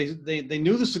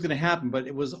knew this was going to happen, but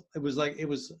it was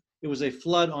a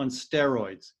flood on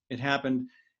steroids. It happened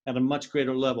at a much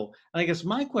greater level. And I guess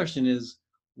my question is,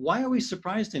 why are we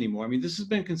surprised anymore? I mean, this has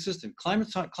been consistent.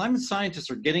 Climate scientists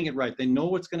are getting it right. They know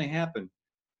what's going to happen,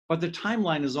 but the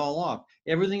timeline is all off.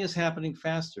 Everything is happening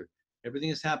faster. Everything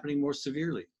is happening more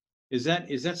severely. Is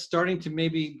that starting to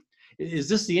maybe? Is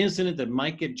this the incident that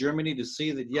might get Germany to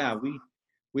see that, yeah,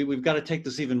 we've got to take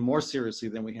this even more seriously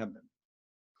than we have been?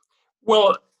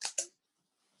 Well,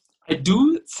 I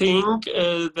do think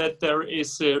that there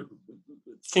is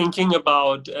thinking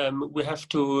about, we have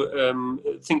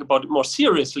to think about it more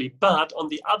seriously. But on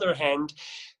the other hand,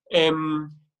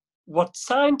 what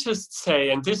scientists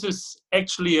say, and this is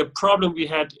actually a problem we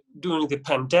had during the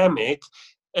pandemic,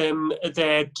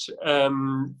 that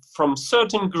from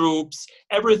certain groups,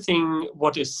 everything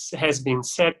what has been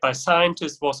said by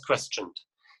scientists was questioned.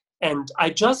 And I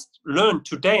just learned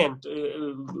today, and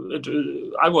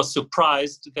I was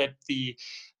surprised that the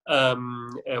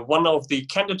one of the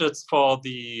candidates for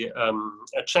the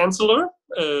chancellor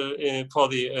for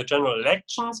the general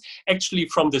elections, actually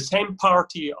from the same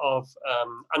party of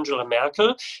Angela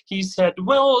Merkel, he said,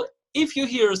 well, if you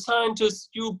hear a scientist,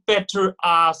 you better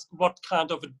ask what kind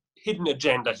of a hidden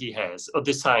agenda he has, or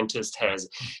the scientist has.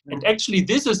 And actually,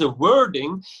 this is a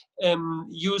wording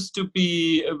used to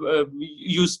be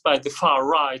used by the far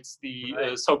rights,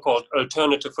 the so-called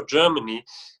Alternative for Germany.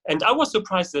 And I was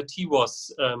surprised that he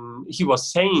was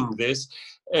saying this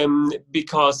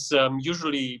because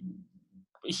usually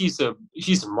he's a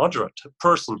moderate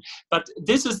person. But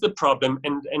this is the problem,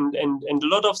 and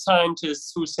a lot of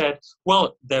scientists who said,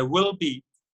 well, there will be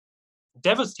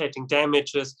devastating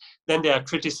damages, then they are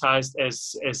criticized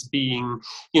as being,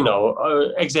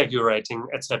 exaggerating,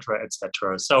 etc.,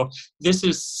 etc. So this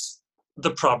is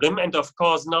the problem, and of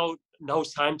course now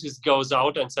scientist goes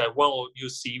out and say, well, you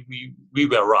see, we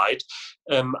were right.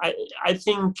 I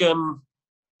think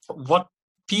what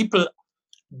people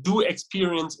do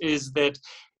experience is that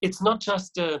it's not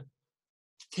just a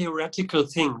theoretical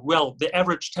thing. Well, the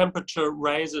average temperature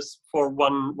rises for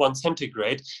one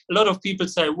centigrade. A lot of people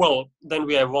say, well, then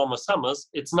we have warmer summers.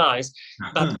 It's nice.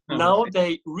 But now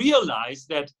they realize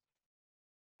that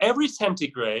every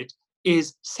centigrade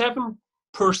is 7%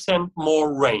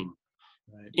 more rain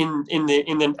in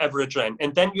an average rain.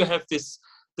 And then you have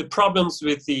the problems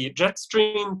with the jet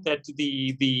stream, that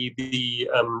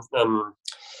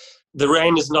the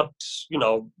rain is not,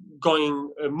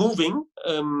 moving.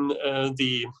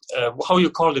 How you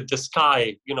call it, the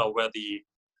sky,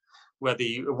 where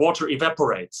the water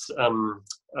evaporates.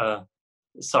 The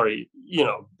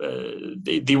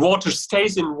water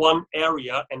stays in one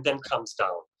area and then comes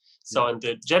down. So, and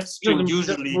the jet stream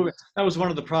usually... That was one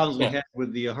of the problems we had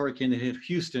with the hurricane that hit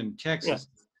Houston, Texas.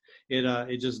 Yeah.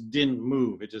 It just didn't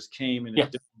move. It just came and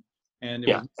it didn't.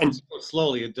 And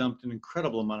slowly it dumped an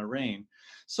incredible amount of rain.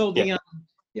 So it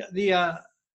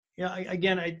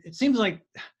seems like,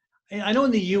 I know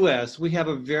in the U.S. we have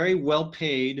a very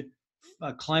well-paid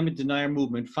climate denier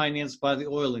movement financed by the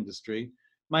oil industry.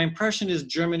 My impression is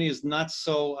Germany is not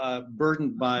so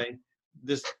burdened by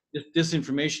this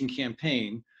disinformation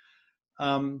campaign.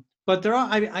 But there are,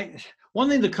 one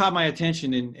thing that caught my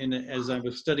attention as I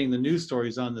was studying the news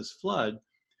stories on this flood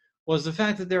was the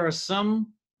fact that there are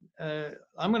some,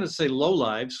 I'm going to say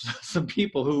lowlives, some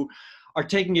people who are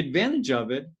taking advantage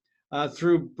of it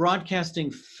through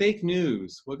broadcasting fake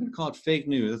news. We're going to call it fake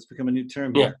news. That's become a new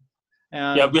term here. We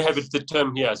have the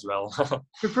term here as well.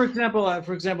 For example,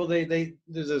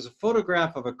 there's a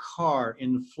photograph of a car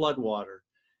in floodwater,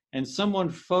 and someone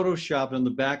photoshopped on the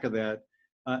back of that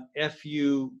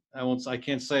 "F-U." I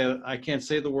can't say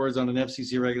the words on an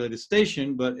FCC regulated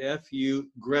station, but "F-U"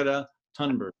 Greta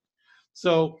Thunberg.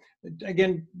 So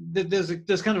again,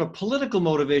 there's kind of a political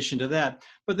motivation to that.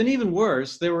 But then even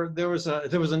worse, there was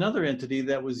another entity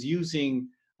that was using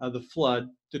the flood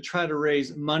to try to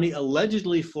raise money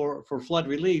allegedly for flood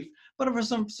relief, but for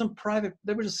some private,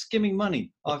 they were just skimming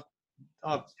money off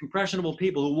impressionable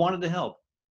people who wanted to help.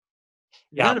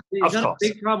 Is that a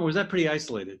big problem, or was that pretty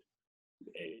isolated?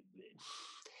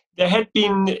 There had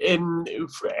been,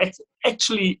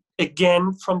 actually,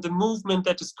 again, from the movement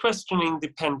that is questioning the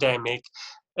pandemic,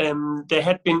 there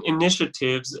had been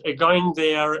initiatives going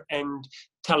there and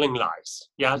telling lies,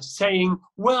 saying,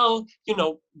 well,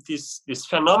 this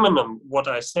phenomenon, what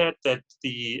I said, that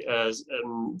the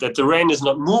rain is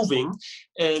not moving,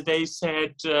 they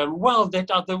said, well, that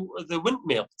are the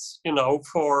windmills,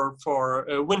 for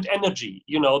wind energy,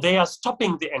 they are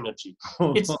stopping the energy.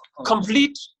 It's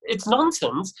complete, it's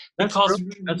nonsense. That's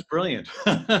brilliant.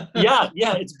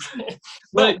 It's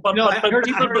but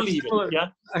people believe it.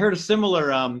 I heard a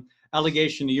similar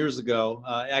allegation years ago.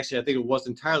 Actually, I think it was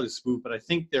entirely spoof, but I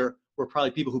think there were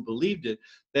probably people who believed it,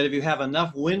 that if you have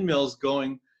enough windmills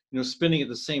going, spinning at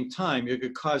the same time, it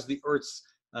could cause the Earth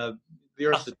to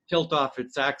tilt off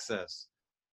its axis.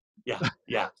 Yeah.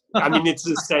 I mean, it's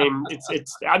the same.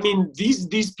 I mean,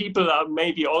 these people are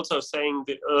maybe also saying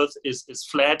the Earth is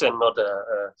flat and not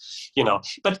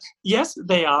but yes,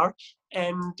 they are.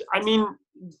 And I mean,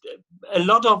 a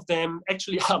lot of them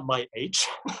actually are my age.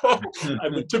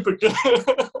 I'm a typical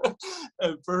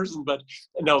person, but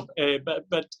no,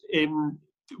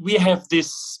 we have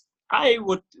this, a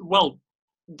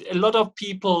lot of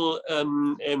people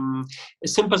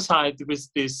sympathize with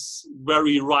this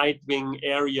very right-wing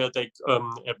area,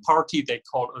 a party they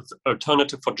call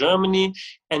Alternative for Germany,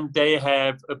 and they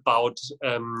have about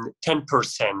 10%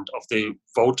 of the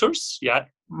voters,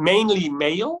 mainly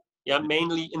male,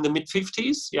 mainly in the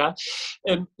mid-50s,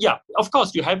 of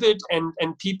course you have it,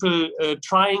 and people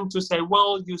trying to say,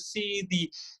 well, you see,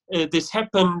 this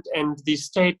happened and the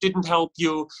state didn't help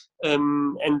you,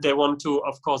 and they want to,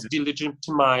 of course,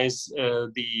 delegitimize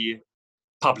the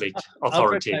public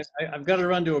authority. I've got to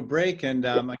run to a break, and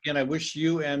again, I wish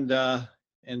you and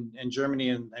Germany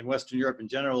and Western Europe in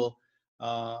general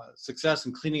success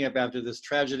in cleaning up after this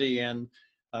tragedy, and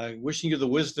wishing you the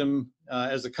wisdom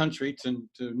as a country to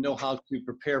know how to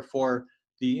prepare for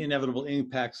the inevitable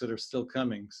impacts that are still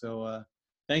coming. So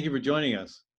thank you for joining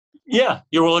us. Yeah,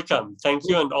 you're welcome. Thank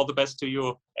you, and all the best to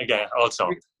you again also.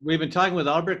 We've been talking with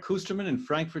Albrecht Kustermann in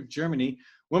Frankfurt, Germany.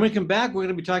 When we come back, we're going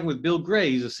to be talking with Bill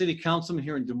Gray. He's a city councilman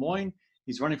here in Des Moines.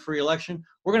 He's running for re-election.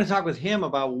 We're going to talk with him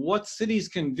about what cities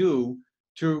can do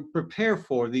to prepare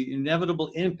for the inevitable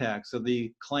impacts of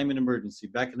the climate emergency.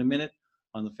 Back in a minute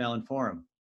on the Fallon Forum.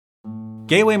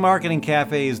 Gateway Market and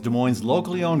Cafe is Des Moines'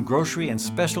 locally owned grocery and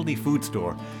specialty food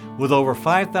store. With over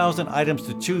 5,000 items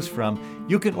to choose from,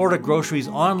 you can order groceries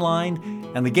online,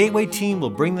 and the Gateway team will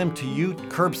bring them to you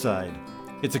curbside.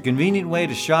 It's a convenient way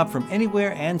to shop from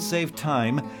anywhere and save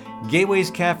time. Gateway's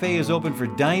Cafe is open for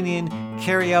dine-in,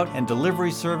 carry-out, and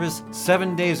delivery service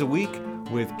 7 days a week,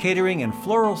 with catering and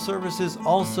floral services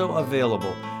also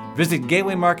available. Visit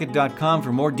gatewaymarket.com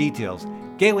for more details.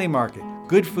 Gateway Market,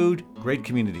 good food, great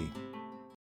community.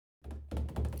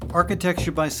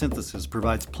 Architecture by Synthesis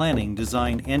provides planning,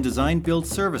 design, and design-build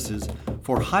services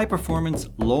for high-performance,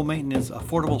 low-maintenance,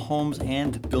 affordable homes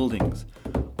and buildings.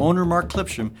 Owner Mark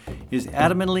Clipsham is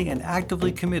adamantly and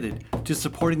actively committed to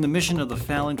supporting the mission of the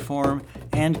Fallon Forum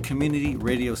and community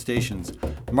radio stations.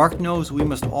 Mark knows we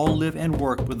must all live and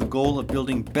work with the goal of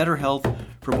building better health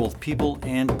for both people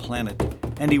and planet,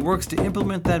 and he works to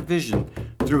implement that vision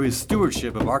through his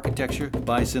stewardship of Architecture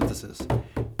by Synthesis.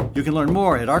 You can learn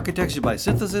more at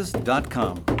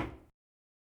architecturebysynthesis.com.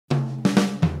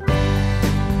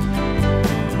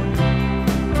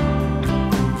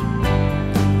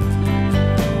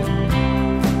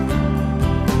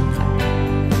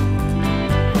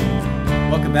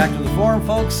 Welcome back to the forum,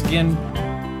 folks. Again,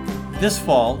 this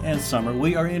fall and summer,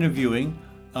 we are interviewing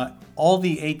all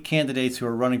the 8 candidates who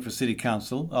are running for city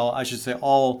council. I should say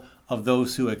all of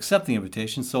those who accept the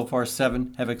invitation. So far,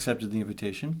 7 have accepted the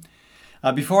invitation.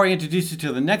 Before I introduce you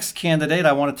to the next candidate,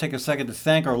 I want to take a second to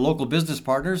thank our local business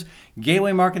partners,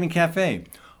 Gateway Market and Cafe,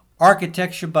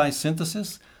 Architecture by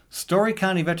Synthesis, Story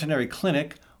County Veterinary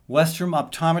Clinic, Westrom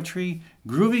Optometry,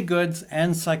 Groovy Goods,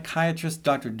 and psychiatrist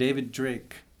Dr. David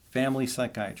Drake, Family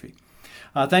Psychiatry.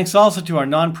 Thanks also to our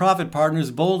nonprofit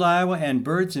partners, Bold, Iowa, and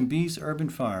Birds and Bees Urban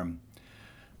Farm.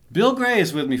 Bill Gray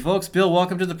is with me, folks. Bill,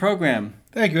 welcome to the program.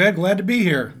 Thank you, Ed. Glad to be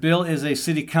here. Bill is a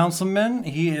city councilman.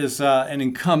 He is an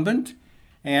incumbent.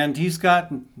 And he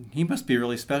must be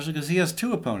really special because he has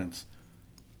 2 opponents.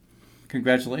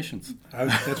 Congratulations.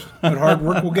 That's what hard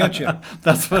work will get you.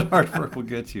 That's what hard work will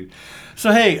get you.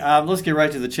 So, hey, let's get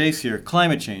right to the chase here.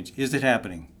 Climate change, is it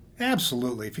happening?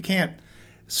 Absolutely. If you can't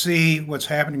see what's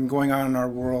happening going on in our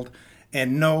world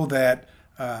and know that,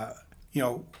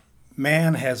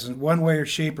 man has in one way or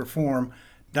shape or form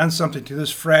done something to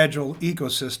this fragile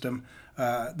ecosystem,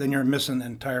 then you're missing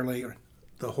entirely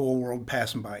the whole world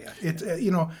passing by you.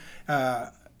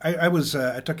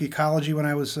 I took ecology when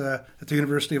I was at the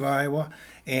University of Iowa,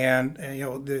 and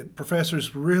the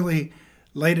professors really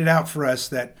laid it out for us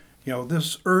that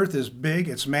this Earth is big,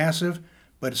 it's massive,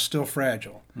 but it's still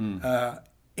fragile.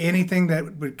 Anything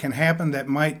that can happen that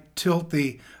might tilt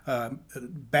the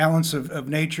balance of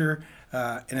nature,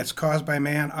 and it's caused by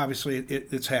man, obviously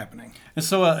it's happening. And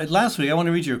so last week, I want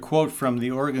to read you a quote from the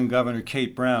Oregon Governor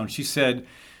Kate Brown. She said,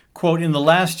 quote, "In the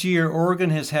last year, Oregon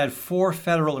has had 4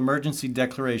 federal emergency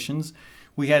declarations.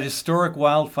 We had historic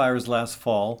wildfires last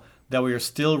fall that we are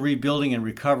still rebuilding and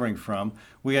recovering from.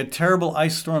 We had terrible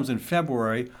ice storms in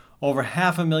February. Over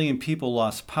 500,000 people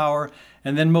lost power.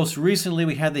 And then most recently,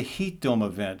 we had the heat dome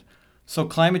event. So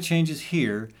climate change is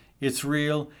here. It's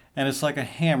real. And it's like a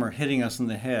hammer hitting us in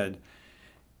the head."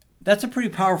 That's a pretty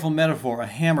powerful metaphor, a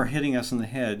hammer hitting us in the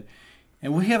head.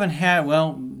 And we haven't had,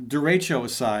 derecho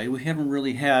aside, we haven't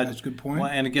really had... That's a good point. Well,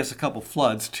 and I guess a couple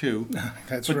floods, too.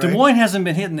 That's but right. Des Moines hasn't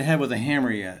been hit in the head with a hammer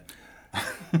yet.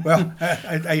 Well,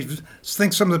 I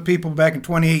think some of the people back in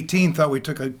 2018 thought we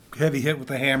took a heavy hit with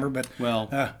a hammer, but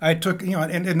I took,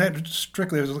 and that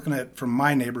strictly I was looking at from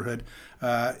my neighborhood,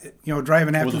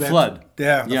 driving after with the that flood.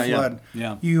 Yeah, the flood.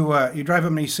 Yeah. You drive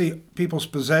up and you see people's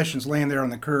possessions laying there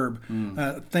on the curb,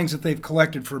 things that they've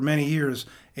collected for many years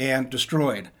and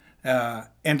destroyed.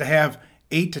 And to have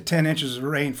 8 to 10 inches of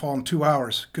rain fall in 2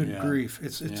 hours, good grief,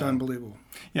 it's unbelievable.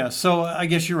 Yeah, so I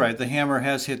guess you're right. The hammer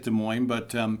has hit Des Moines,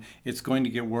 but it's going to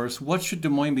get worse. What should Des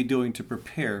Moines be doing to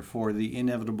prepare for the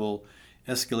inevitable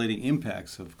escalating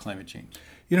impacts of climate change?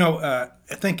 I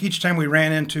think each time we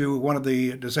ran into one of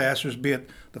the disasters, be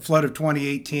it the flood of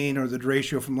 2018 or the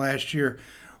derecho from last year,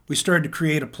 we started to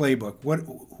create a playbook.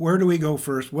 Where do we go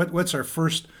first? What's our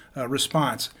first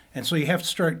response? And so you have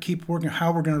to keep working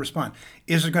how we're going to respond.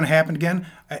 Is it going to happen again?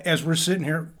 As we're sitting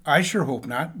here, I sure hope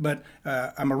not, but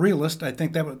I'm a realist. I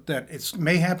think that it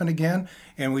may happen again,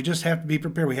 and we just have to be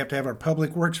prepared. We have to have our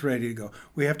public works ready to go.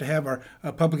 We have to have our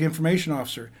public information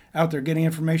officer out there getting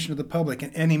information to the public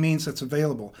in any means that's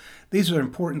available. These are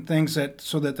important things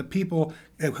so that the people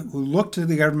who look to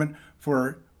the government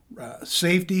for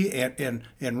safety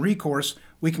and recourse,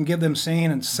 we can give them sane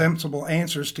and sensible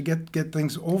answers to get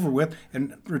things over with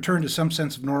and return to some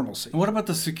sense of normalcy. And what about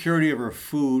the security of our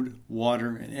food,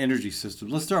 water, and energy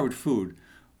systems? Let's start with food.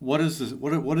 What is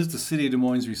the city of Des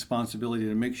Moines' responsibility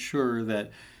to make sure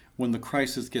that when the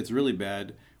crisis gets really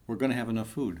bad, we're going to have enough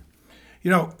food?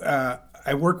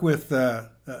 I work with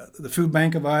the Food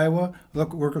Bank of Iowa,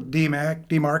 work with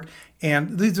DMARC,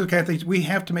 and these are the kind of things we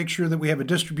have to make sure that we have a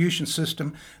distribution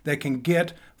system that can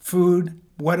get food,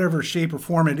 whatever shape or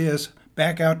form it is,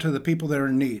 back out to the people that are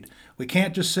in need. We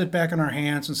can't just sit back on our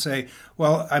hands and say,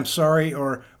 well, I'm sorry,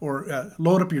 or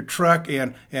load up your truck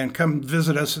and come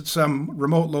visit us at some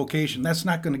remote location. That's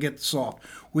not going to get solved.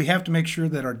 We have to make sure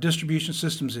that our distribution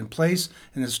system's in place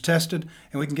and is tested,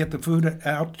 and we can get the food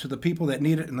out to the people that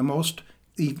need it in the most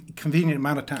convenient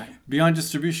amount of time. Beyond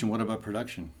distribution, what about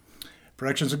production?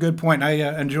 Production's a good point. I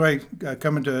enjoy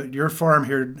coming to your farm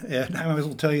here, and I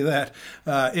will tell you that.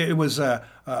 It was, I'm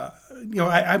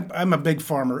a big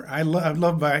farmer. I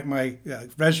love my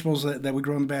vegetables that we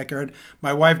grow in the backyard.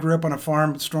 My wife grew up on a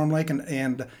farm at Storm Lake,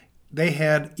 and they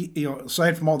had,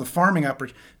 aside from all the farming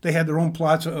operations, they had their own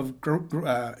plots of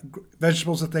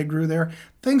vegetables that they grew there.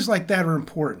 Things like that are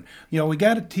important. We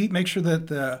got to make sure that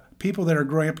the people that are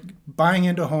growing up, buying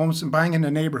into homes and buying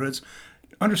into neighborhoods,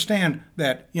 understand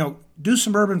that, do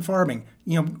some urban farming,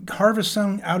 harvest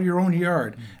some out of your own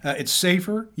yard. It's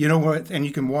safer, and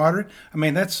you can water it. I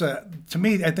mean, that's, to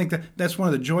me, I think that's one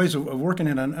of the joys of working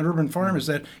in an urban farm is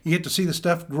that you get to see the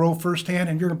stuff grow firsthand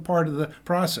and you're a part of the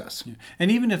process. Yeah.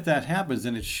 And even if that happens,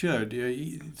 and it should,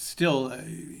 still,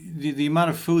 the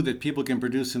amount of food that people can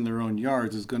produce in their own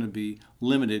yards is going to be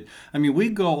limited. I mean, we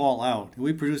go all out.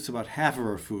 We produce about half of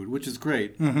our food, which is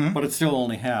great, but it's still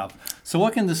only half. So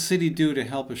what can the city do to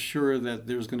help assure that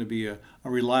there's going to be a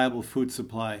reliable food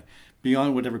supply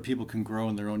beyond whatever people can grow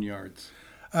in their own yards?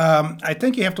 I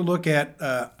think you have to look at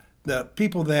the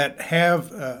people that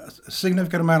have a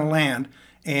significant amount of land,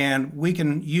 and we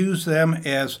can use them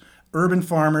as urban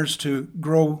farmers to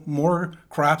grow more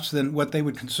crops than what they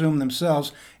would consume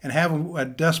themselves, and have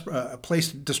a place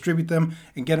to distribute them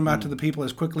and get them out to the people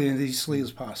as quickly and easily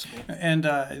as possible. And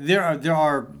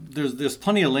there's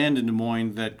plenty of land in Des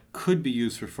Moines that could be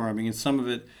used for farming, and some of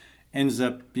it ends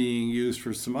up being used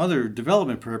for some other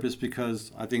development purpose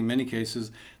because I think in many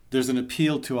cases there's an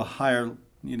appeal to a higher,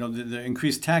 the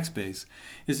increased tax base.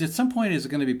 At some point is it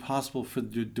going to be possible for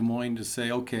Des Moines to say,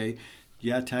 okay,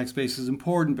 yeah, tax base is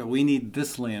important, but we need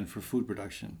this land for food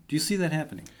production? Do you see that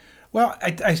happening? Well,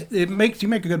 you make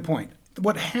a good point.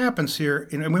 What happens here,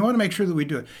 and we want to make sure that we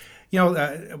do it.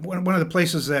 One of the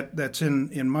places that's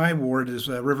in my ward is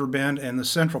River Bend and the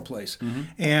Central Place.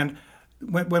 And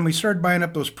when we started buying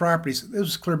up those properties, this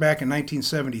was clear back in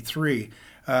 1973.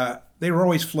 They were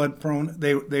always flood prone.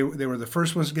 They were the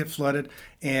first ones to get flooded,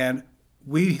 and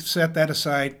we set that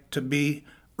aside to be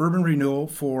urban renewal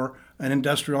for an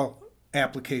industrial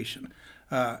application.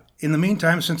 In the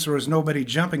meantime, since there was nobody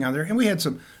jumping on there, and we had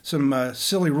some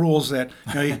silly rules that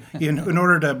in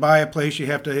order to buy a place, you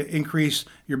have to increase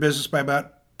your business by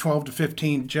about 12 to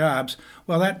 15 jobs.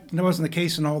 Well, that wasn't the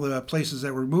case in all the places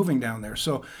that were moving down there.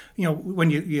 So, when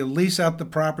you lease out the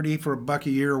property for $1 a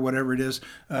year or whatever it is,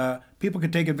 people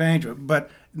could take advantage of it.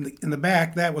 But in the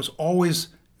back, that was always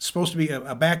supposed to be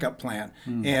a backup plan.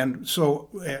 And so,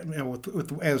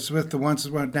 with the ones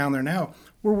that went down there now,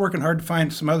 we're working hard to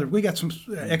find some other. We got some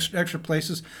extra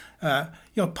places,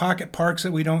 pocket parks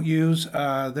that we don't use.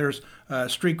 There's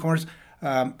street corners.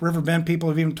 River Bend people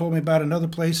have even told me about another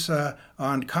place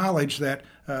on College that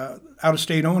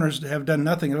out-of-state owners have done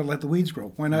nothing to let the weeds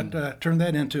grow. Why not turn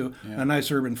that into a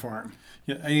nice urban farm?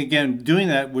 Yeah, and again, doing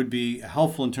that would be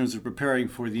helpful in terms of preparing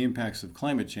for the impacts of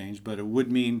climate change, but it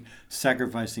would mean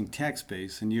sacrificing tax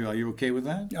base. And are you okay with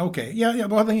that? Okay. Yeah.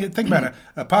 Well, think about it.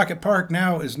 A pocket park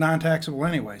now is non-taxable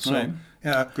anyway. So, right.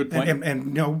 Good point.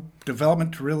 And no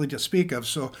development to really just speak of.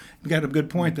 So you got a good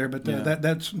point there. But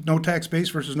that's no tax base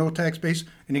versus no tax base,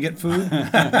 and you get food.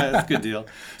 That's a good deal.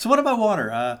 So what about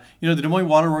water? The Des Moines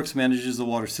Water Works manages the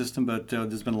water system, but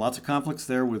there's been lots of conflicts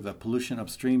there with pollution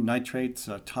upstream, nitrates,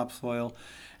 topsoil,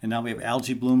 and now we have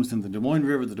algae blooms in the Des Moines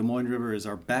River. The Des Moines River is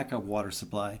our backup water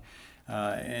supply.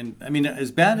 And I mean,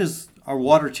 as bad as our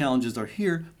water challenges are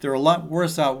here, they're a lot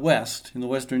worse out west in the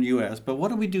western U.S. But what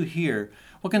do we do here?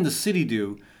 What can the city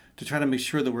do to try to make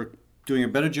sure that we're doing a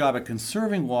better job at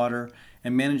conserving water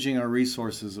and managing our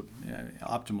resources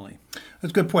optimally?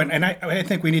 That's a good point. And I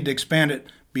think we need to expand it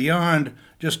beyond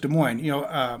just Des Moines.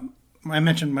 I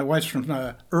mentioned my wife's from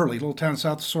Early, little town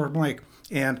south of Storm Lake.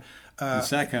 And in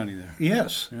Sac County there.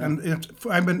 Yes. Yeah. And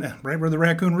I've been right where the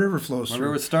Raccoon River flows through.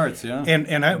 Where it starts, yeah.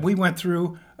 And we went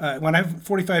through, when I've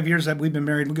 45 years that we've been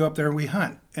married, we go up there and we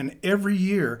hunt. And every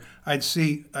year I'd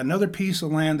see another piece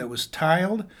of land that was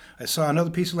tiled. I saw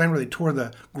another piece of land where they tore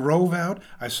the grove out.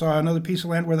 I saw another piece of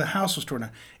land where the house was torn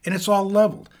out. And it's all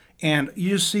leveled. And you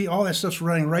just see all that stuff's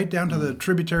running right down to the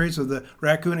tributaries of the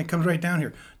Raccoon. It comes right down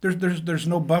here. There's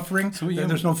no buffering.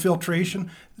 There's no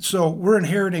filtration. So we're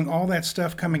inheriting all that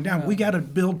stuff coming down. We got to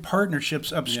build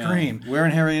partnerships upstream. We're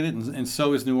inheriting it, and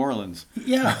so is New Orleans.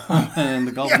 Yeah. And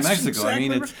the Gulf Yes, of Mexico. exactly. I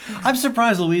mean, I'm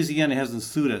surprised Louisiana hasn't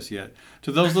sued us yet.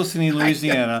 To those listening in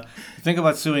Louisiana, think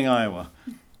about suing Iowa.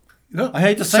 No, I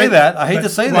hate to say that. I do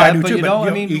too, but you know, I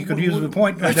mean, you could use the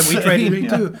point that we try to do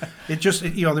too. It just,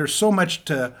 there's so much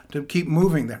to keep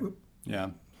moving there. Yeah.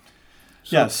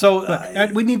 So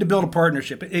we need to build a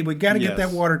partnership. We got to get that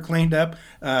Yes. water cleaned up,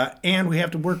 and we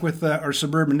have to work with our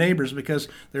suburban neighbors because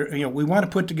we want to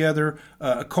put together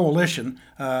a coalition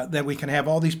that we can have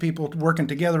all these people working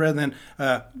together rather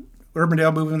than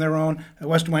Urbandale moving their own,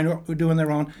 West Des Moines doing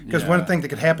their own. Because one thing that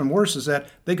could happen worse is that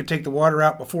they could take the water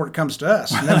out before it comes to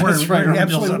us, and then we're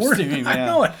absolutely worse. I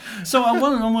know it. So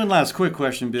one last quick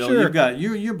question, Bill. Sure.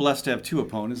 You're blessed to have two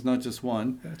opponents, not just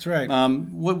one. That's right.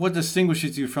 What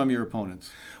distinguishes you from your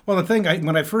opponents? Well, the thing,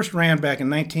 when I first ran back in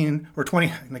 19 or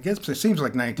 20, I guess it seems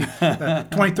like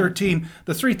 2013,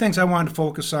 the three things I wanted to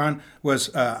focus on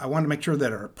was I wanted to make sure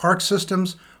that our park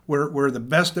systems were the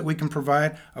best that we can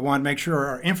provide. I wanted to make sure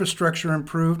our infrastructure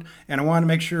improved, and I wanted to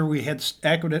make sure we had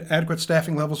adequate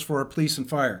staffing levels for our police and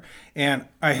fire. And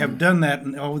I have done that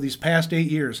over these past 8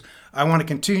 years. I want to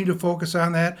continue to focus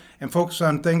on that and focus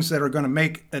on things that are going to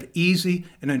make it easy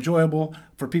and enjoyable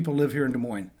for people to live here in Des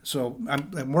Moines. So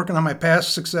I'm working on my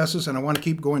past successes, and I want to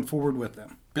keep going forward with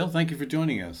them. Bill, thank you for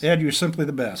joining us. Ed, you're simply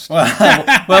the best.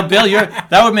 Well, Bill,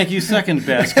 that would make you second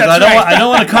best, because I don't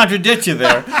want to contradict you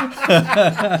there.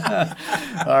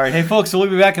 All right. Hey, folks, so we'll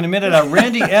be back in a minute.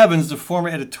 Randy Evans, the former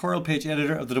editorial page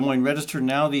editor of the Des Moines Register,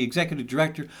 now the executive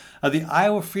director of the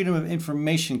Iowa Freedom of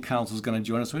Information Council, is going to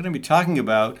join us. We're going to be talking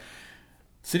about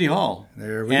City Hall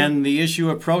and the issue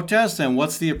of protests and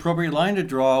what's the appropriate line to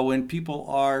draw when people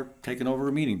are taking over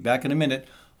a meeting. Back in a minute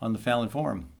on the Fallon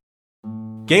Forum.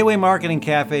 Gateway Market and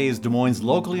Cafe is Des Moines'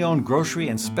 locally owned grocery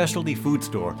and specialty food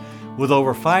store. With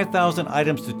over 5,000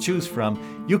 items to choose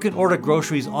from, you can order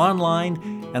groceries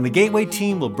online, and the Gateway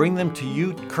team will bring them to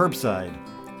you curbside.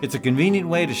 It's a convenient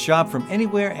way to shop from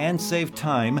anywhere and save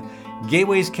time.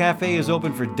 Gateway's Cafe is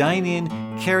open for dine-in,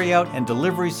 carry-out, and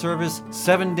delivery service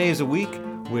 7 days a week,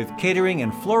 with catering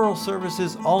and floral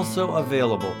services also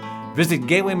available. Visit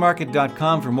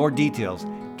gatewaymarket.com for more details.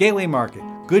 Gateway Market,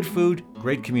 good food,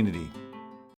 great community.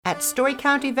 At Story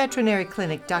County Veterinary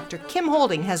Clinic, Dr. Kim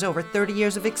Holding has over 30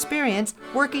 years of experience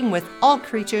working with all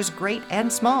creatures great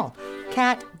and small.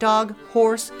 Cat, dog,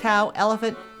 horse, cow,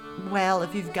 elephant. Well,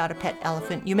 if you've got a pet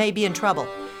elephant, you may be in trouble.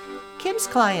 Kim's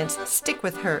clients stick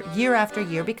with her year after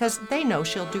year because they know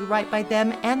she'll do right by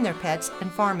them and their pets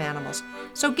and farm animals.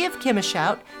 So give Kim a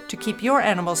shout to keep your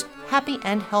animals happy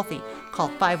and healthy. Call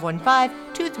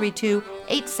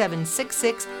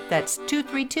 515-232-8766. That's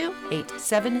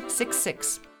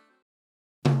 232-8766.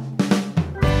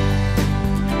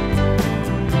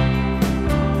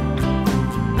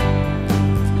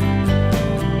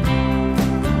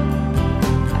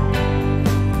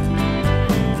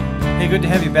 Hey, good to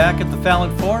have you back at the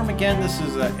Fallon Forum. Again, this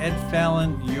is Ed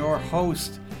Fallon, your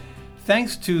host.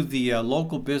 Thanks to the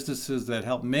local businesses that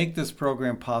help make this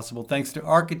program possible. Thanks to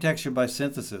Architecture by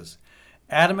Synthesis,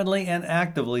 adamantly and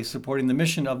actively supporting the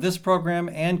mission of this program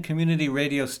and community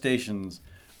radio stations.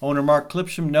 Owner Mark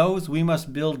Clipsham knows we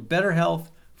must build better health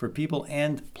for people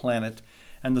and planet,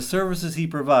 and the services he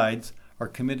provides are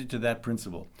committed to that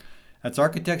principle. That's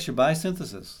Architecture by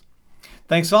Synthesis.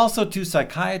 Thanks also to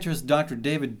psychiatrist Dr.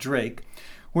 David Drake.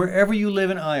 Wherever you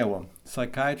live in Iowa,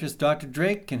 psychiatrist Dr.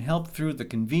 Drake can help through the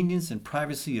convenience and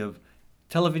privacy of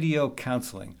televideo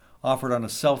counseling offered on a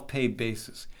self-pay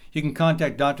basis. You can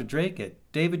contact Dr. Drake at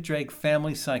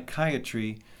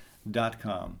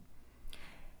daviddrakefamilypsychiatry.com.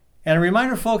 And a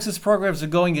reminder, folks, this program has been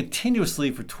going continuously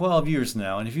for 12 years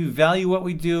now. And if you value what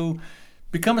we do,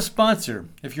 become a sponsor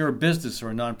if you're a business or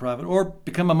a nonprofit, or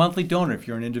become a monthly donor if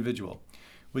you're an individual.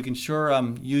 We can sure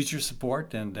use your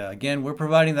support. And again, we're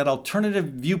providing that alternative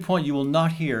viewpoint you will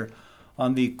not hear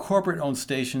on the corporate-owned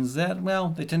stations that, well,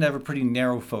 they tend to have a pretty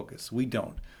narrow focus. We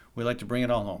don't. We like to bring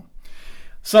it all home.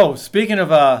 So, speaking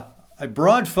of a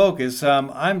broad focus,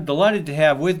 I'm delighted to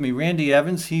have with me Randy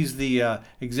Evans. He's the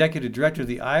executive director of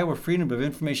the Iowa Freedom of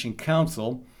Information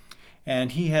Council,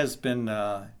 and he has been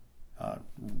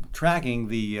tracking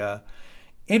the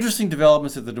interesting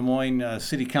developments at the Des Moines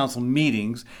City Council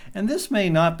meetings, and this may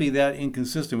not be that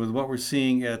inconsistent with what we're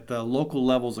seeing at local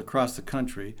levels across the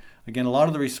country. Again, a lot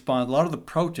of the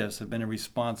protests have been in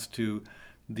response to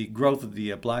the growth of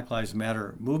the Black Lives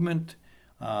Matter movement.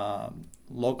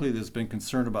 Locally, there's been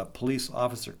concern about police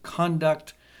officer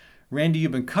conduct, Randy,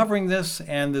 you've been covering this,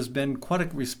 and there's been quite a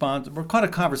response, or quite a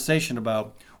conversation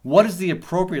about what is the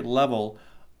appropriate level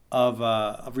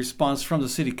of response from the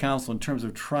city council in terms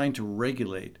of trying to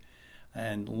regulate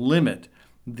and limit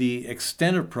the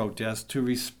extent of protest to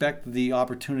respect the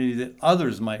opportunity that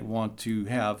others might want to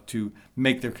have to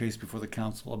make their case before the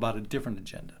council about a different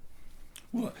agenda.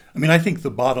 Well, I mean, I think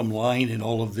the bottom line in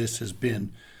all of this has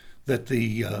been that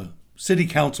the city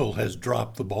council has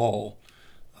dropped the ball.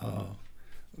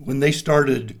 When they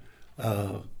started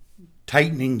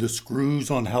tightening the screws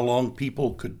on how long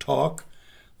people could talk,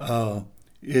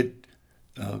 it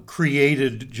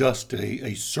created just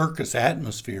a circus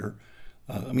atmosphere.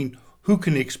 I mean, who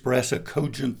can express a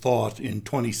cogent thought in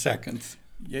 20 seconds?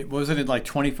 Wasn't it like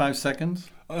 25 seconds?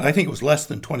 I think it was less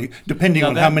than 20, depending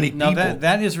on how many people. Now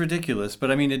that is ridiculous, but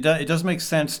I mean, it does make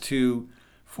sense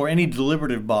for any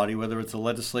deliberative body, whether it's a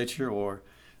legislature or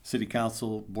city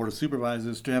council, board of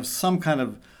supervisors, to have some kind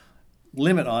of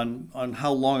limit on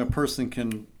how long a person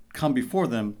can come before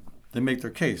them to make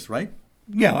their case, right?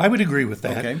 Yeah, I would agree with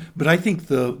that. Okay. But I think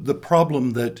the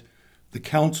problem that the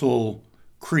council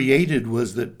created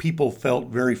was that people felt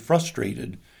very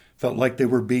frustrated, felt like they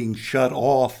were being shut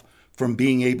off from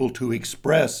being able to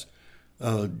express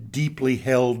deeply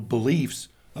held beliefs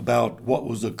about what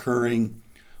was occurring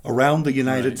around the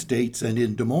United States and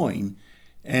in Des Moines.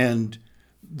 And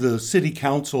the city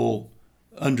council,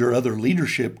 under other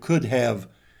leadership, could have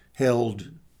held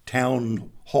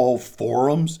town hall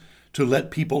forums to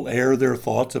let people air their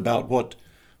thoughts about what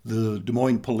the Des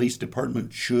Moines Police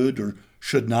Department should or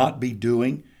should not be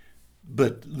doing.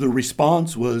 But the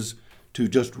response was to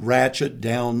just ratchet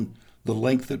down the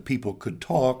length that people could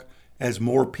talk as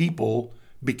more people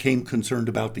became concerned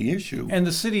about the issue. And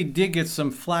the city did get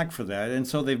some flack for that, and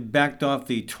so they've backed off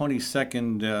the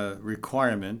 20-second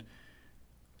requirement.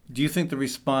 Do you think the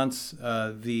response,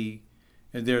 their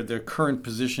current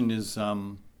position is?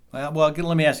 Well,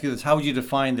 let me ask you this: how would you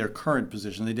define their current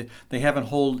position? They haven't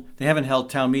held town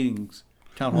hall meetings,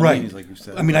 like you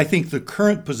said. I mean, I think the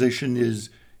current position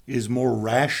is more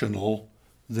rational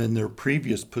than their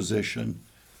previous position,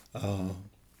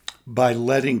 by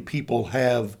letting people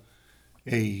have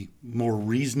a more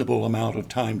reasonable amount of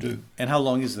time to. And how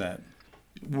long is that?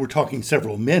 We're talking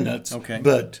several minutes. Okay.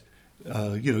 But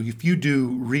if you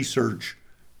do research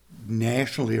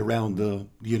nationally around the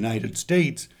United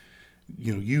States,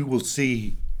 you will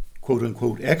see quote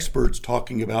unquote experts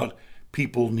talking about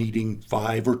people needing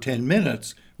 5 or 10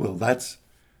 minutes. Well, that's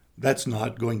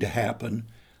not going to happen.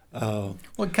 Well,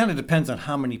 it kind of depends on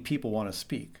how many people want to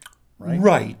speak, right?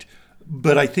 Right.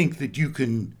 But I think that you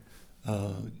can,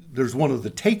 there's one of the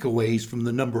takeaways from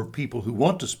the number of people who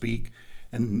want to speak,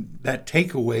 and that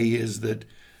takeaway is that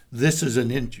this is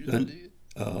an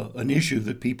issue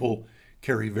that people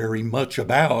care very much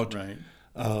about. Right.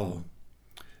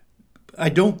 I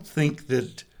don't think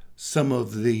that some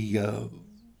of the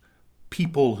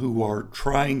people who are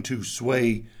trying to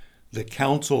sway the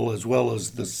council as well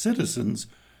as the citizens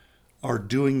are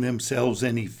doing themselves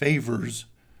any favors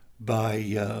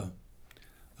by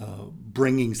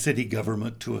bringing city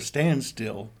government to a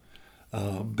standstill,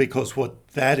 because what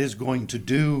that is going to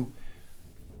do,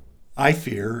 I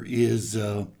fear, is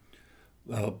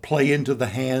play into the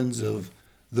hands of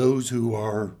those who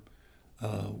are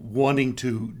wanting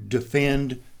to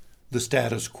defend the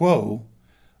status quo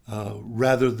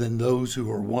rather than those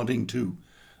who are wanting to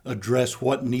address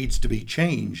what needs to be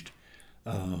changed.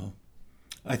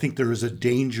 I think there is a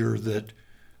danger that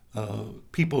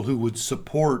people who would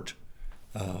support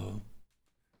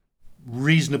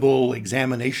reasonable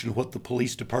examination of what the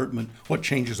police department, what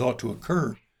changes ought to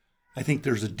occur, I think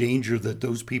there's a danger that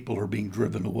those people are being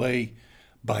driven away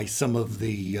by some of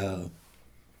the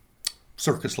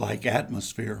circus-like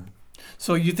atmosphere.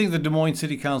 So you think the Des Moines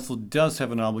City Council does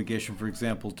have an obligation, for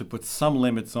example, to put some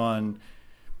limits on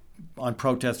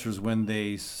protesters when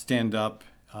they stand up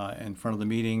in front of the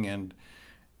meeting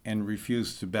and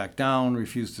refuse to back down,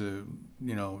 refuse to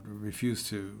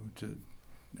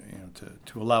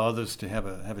allow others to have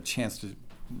a chance to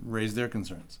raise their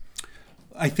concerns?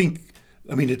 I think,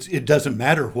 it doesn't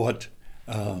matter what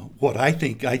I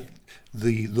think.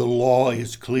 The law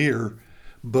is clear,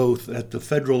 both at the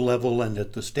federal level and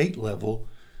at the state level,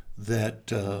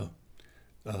 that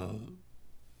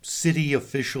city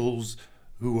officials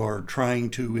who are trying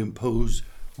to impose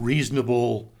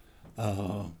reasonable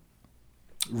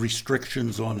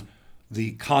restrictions on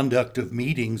the conduct of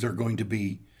meetings are going to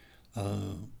be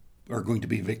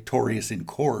victorious in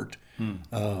court.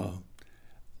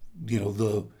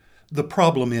 The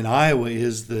problem in Iowa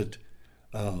is that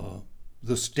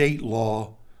the state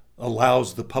law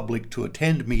allows the public to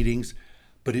attend meetings,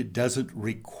 but it doesn't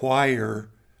require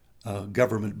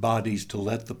government bodies to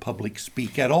let the public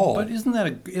speak at all. But isn't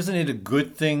it a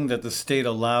good thing that the state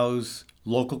allows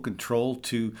local control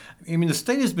to? I mean, the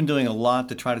state has been doing a lot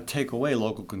to try to take away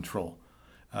local control.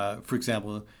 For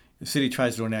example, the city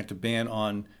tries to enact a ban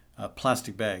on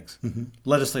plastic bags.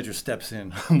 Legislature steps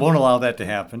in, won't allow that to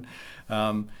happen.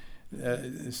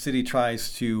 The city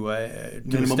tries to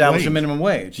establish a minimum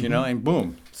wage, and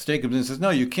boom, state comes in and says,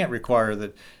 no, you can't require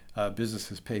that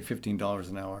businesses pay $15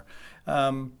 an hour.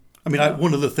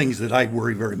 One of the things that I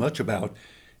worry very much about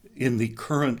in the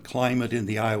current climate in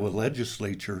the Iowa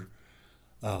legislature,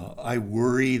 I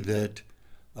worry that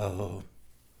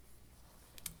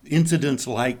incidents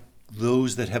like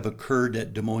those that have occurred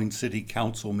at Des Moines City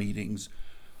Council meetings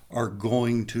are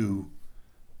going to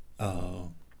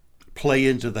play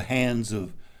into the hands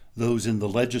of those in the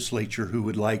legislature who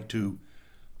would like to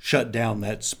shut down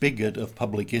that spigot of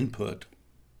public input.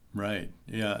 Right.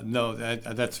 Yeah. No,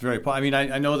 that's very.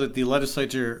 I know that the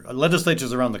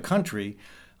legislatures around the country,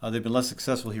 they've been less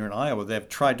successful here in Iowa. They've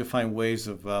tried to find ways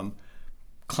of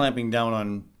clamping down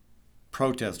on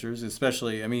protesters,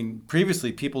 especially.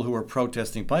 Previously, people who were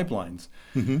protesting pipelines.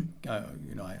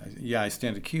 I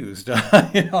stand accused.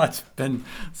 It's been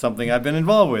something I've been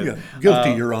involved with. Yeah,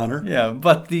 guilty, Your Honor. Yeah,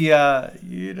 but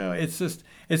it's just.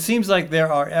 It seems like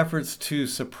there are efforts to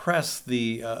suppress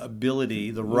the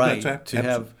ability, the right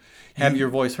to have your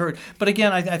voice heard. But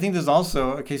again, I think there's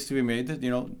also a case to be made that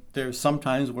there's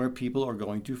sometimes where people are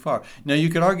going too far. Now, you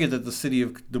could argue that the city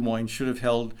of Des Moines should have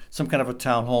held some kind of a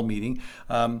town hall meeting.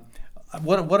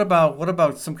 What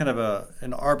about some kind of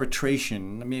an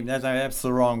arbitration? That's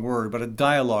the wrong word, but a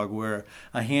dialogue where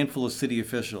a handful of city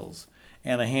officials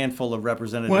and a handful of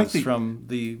representatives from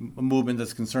the movement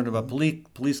that's concerned about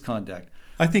police conduct.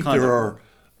 I think there are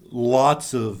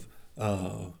lots of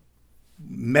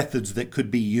methods that could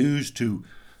be used to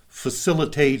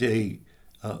facilitate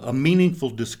a meaningful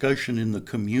discussion in the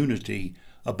community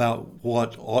about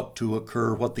what ought to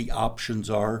occur, what the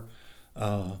options are.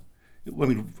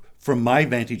 From my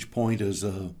vantage point as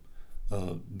a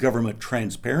government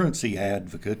transparency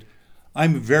advocate,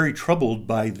 I'm very troubled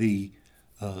by the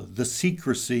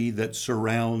secrecy that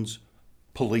surrounds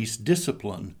police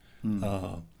discipline.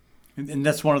 And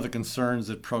that's one of the concerns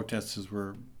that protesters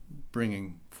were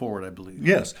bringing forward, I believe.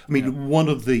 Yes. One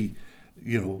of the,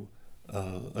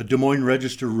 a Des Moines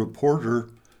Register reporter,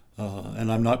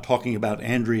 and I'm not talking about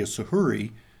Andrea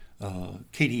Sahuri,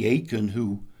 Katie Aiken,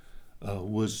 who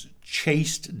was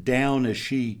chased down as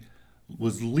she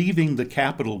was leaving the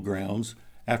Capitol grounds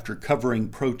after covering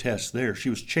protests there. She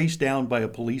was chased down by a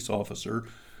police officer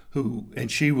and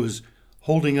she was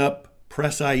holding up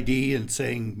press ID and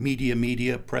saying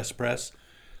media, press,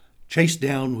 chased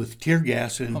down with tear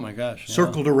gas and oh my gosh,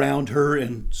 circled around her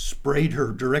and sprayed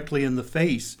her directly in the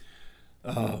face.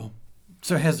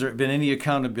 So has there been any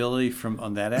accountability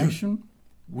on that action?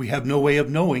 We have no way of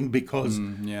knowing because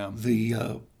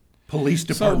the police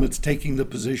department's taking the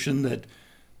position that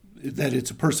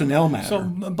it's a personnel matter. So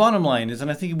bottom line is,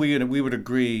 and I think we would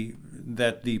agree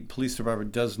that the police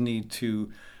department does need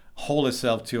to hold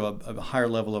itself to a higher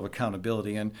level of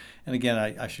accountability. And again,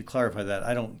 I should clarify that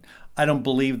I don't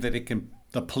believe that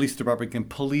the police department can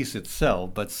police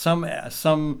itself, but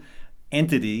some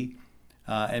entity,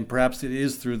 and perhaps it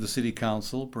is through the city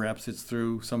council, perhaps it's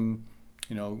through some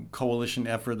coalition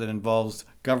effort that involves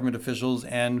government officials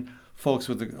and folks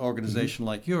with an organization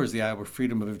like yours, the Iowa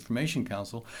Freedom of Information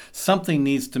Council. Something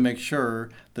needs to make sure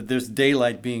that there's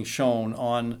daylight being shown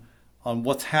on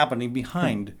what's happening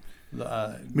behind.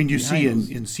 You see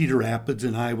in Cedar Rapids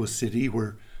and Iowa City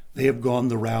where they have gone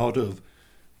the route of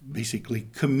basically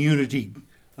community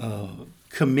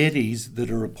committees that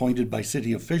are appointed by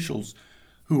city officials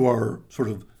who are sort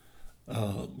of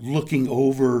looking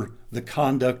over the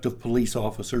conduct of police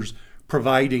officers,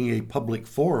 providing a public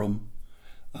forum,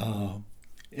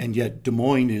 and yet Des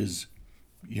Moines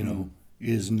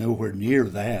is nowhere near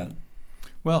that.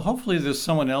 Well, hopefully there's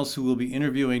someone else who will be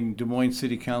interviewing Des Moines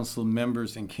City Council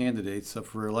members and candidates up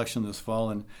for election this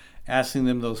fall and asking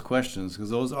them those questions,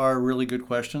 because those are really good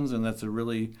questions, and that's a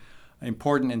really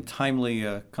important and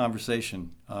timely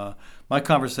conversation. My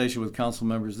conversation with council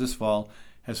members this fall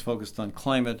has focused on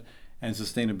climate and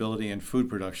sustainability and food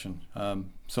production.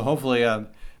 So hopefully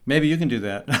maybe you can do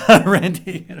that,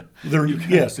 Randy.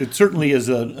 Yes, it certainly is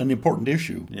an important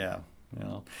issue. Yeah.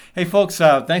 Hey, folks,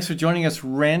 thanks for joining us,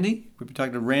 Randy. We've been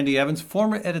talking to Randy Evans,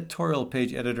 former editorial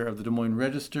page editor of the Des Moines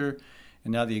Register,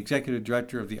 and now the executive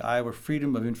director of the Iowa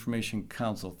Freedom of Information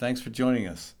Council. Thanks for joining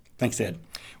us. Thanks, Ed.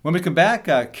 When we come back,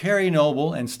 Kari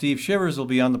Noble and Steve Shivvers will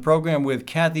be on the program with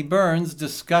Kathy Byrnes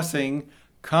discussing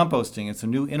composting and some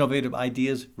new innovative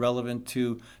ideas relevant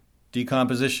to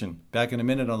decomposition. Back in a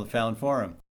minute on the Fallon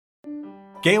Forum.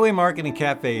 Gateway Market and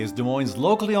Cafe is Des Moines'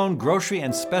 locally owned grocery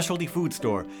and specialty food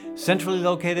store, centrally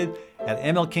located at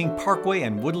ML King Parkway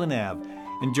and Woodland Ave.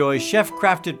 Enjoy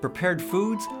chef-crafted prepared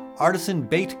foods, artisan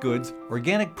baked goods,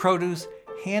 organic produce,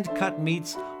 hand-cut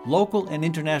meats, local and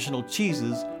international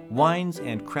cheeses, wines,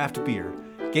 and craft beer.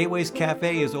 Gateway's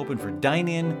Cafe is open for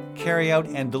dine-in, carry-out,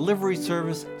 and delivery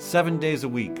service 7 days a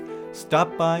week.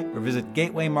 Stop by or visit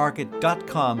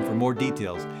gatewaymarket.com for more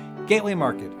details. Gateway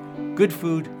Market. Good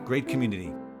food, great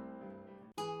community.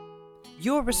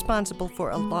 You're responsible for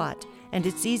a lot, and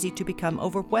it's easy to become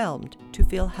overwhelmed, to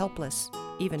feel helpless,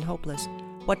 even hopeless.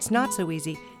 What's not so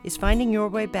easy is finding your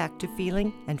way back to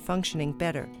feeling and functioning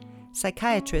better.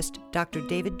 Psychiatrist Dr.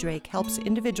 David Drake helps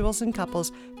individuals and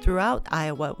couples throughout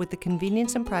Iowa with the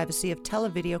convenience and privacy of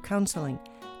televideo counseling.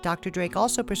 Dr. Drake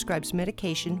also prescribes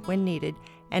medication when needed,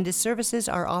 and his services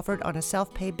are offered on a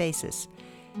self-pay basis.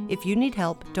 If you need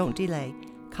help, don't delay.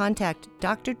 Contact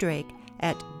Dr. Drake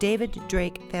at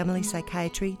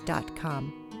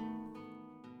daviddrakefamilypsychiatry.com.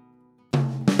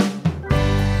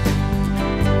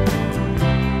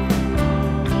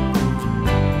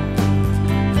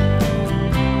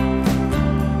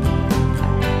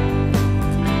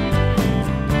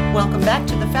 Welcome back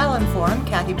to the Fallon Forum.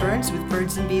 Kathy Byrnes with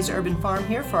Birds and Bees Urban Farm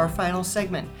here for our final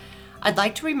segment. I'd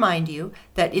like to remind you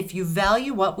that if you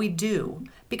value what we do,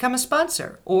 become a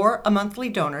sponsor or a monthly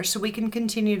donor so we can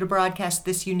continue to broadcast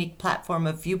this unique platform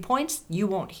of viewpoints you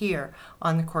won't hear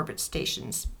on the corporate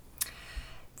stations.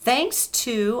 Thanks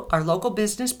to our local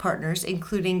business partners,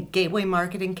 including Gateway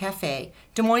Market and Cafe,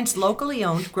 Des Moines' locally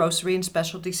owned grocery and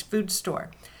specialty food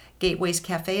store. Gateway's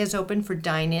Cafe is open for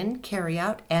dine-in,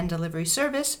 carry-out, and delivery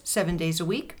service 7 days a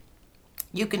week.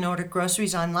 You can order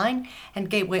groceries online, and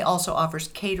Gateway also offers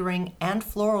catering and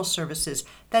floral services.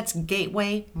 That's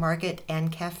Gateway Market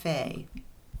and Cafe.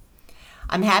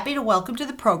 I'm happy to welcome to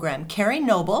the program Kari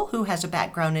Noble, who has a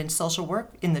background in social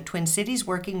work in the Twin Cities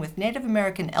working with Native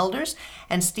American elders,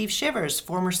 and Steve Shivvers,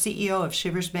 former CEO of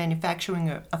Shivvers Manufacturing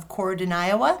of Corydon,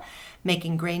 Iowa,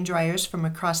 making grain dryers from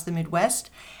across the Midwest,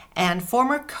 and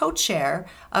former co-chair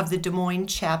of the Des Moines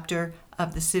chapter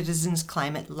of the Citizens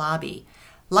Climate Lobby.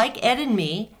 Like Ed and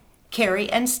me, Kari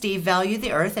and Steve value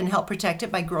the earth and help protect it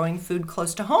by growing food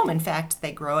close to home. In fact,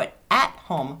 they grow it at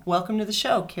home. Welcome to the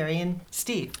show, Kari and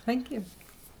Steve. Thank you.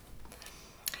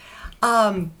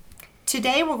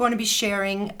 Today we're going to be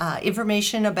sharing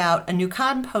information about a new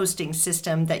composting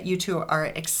system that you two are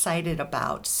excited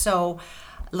about. So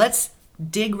let's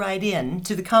dig right in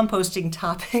to the composting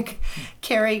topic.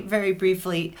 Kari, very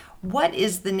briefly, what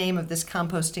is the name of this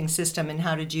composting system and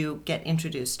how did you get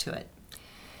introduced to it?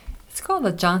 It's called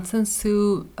the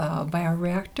Johnson-Su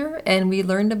bioreactor, and we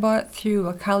learned about it through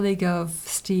a colleague of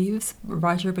Steve's,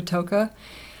 Roger Patoka.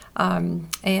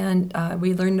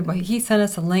 We learned about, he sent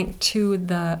us a link to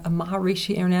the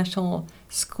Maharishi International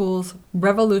School's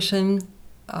Revolution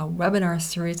webinar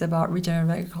series about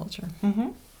regenerative agriculture.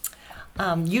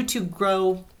 Mm-hmm. You two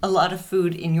grow a lot of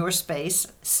food in your space.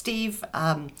 Steve,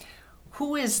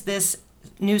 who is this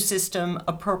new system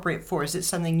appropriate for? Is it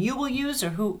something you will use, or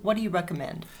what do you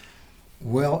recommend?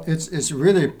 Well, it's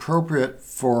really appropriate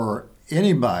for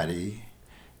anybody,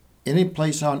 any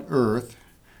place on earth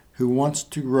who wants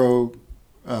to grow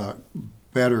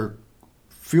better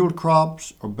field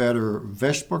crops or better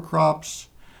vegetable crops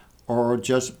or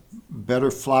just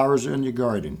better flowers in your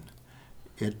garden.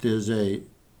 It is a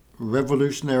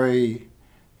revolutionary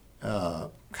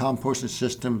composting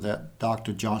system that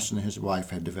Dr. Johnson and his wife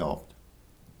had developed.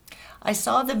 I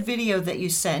saw the video that you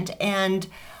sent, and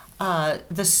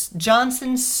the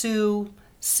Johnson-Su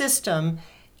system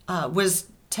was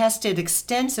tested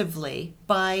extensively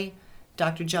by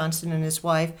Dr. Johnson and his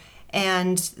wife,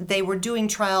 and they were doing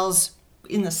trials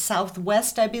in the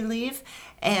Southwest, I believe,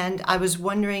 and I was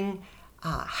wondering,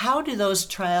 how do those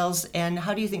trials and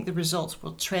how do you think the results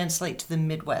will translate to the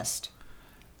Midwest?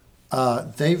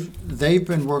 They've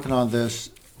been working on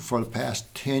this for the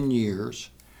past 10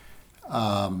 years.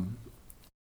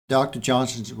 Dr.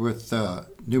 Johnson's with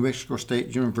New Mexico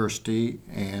State University,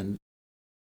 and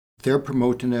they're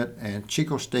promoting it, and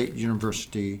Chico State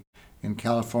University in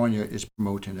California is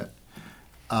promoting it.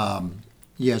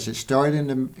 Yes, it started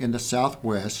in the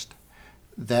Southwest.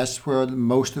 That's where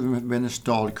most of them have been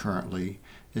installed currently.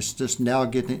 It's just now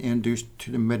getting introduced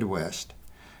to the Midwest.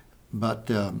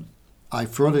 But I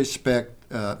further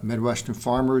expect Midwestern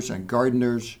farmers and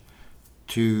gardeners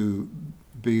to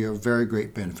be a very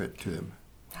great benefit to them.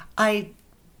 I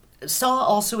saw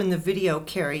also in the video,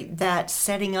 Kari, that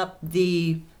setting up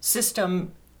the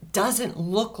system doesn't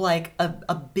look like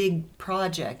a big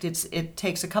project. It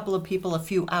takes a couple of people a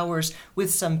few hours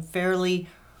with some fairly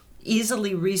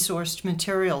easily resourced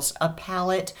materials, a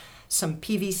pallet, some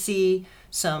PVC,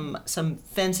 some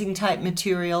fencing type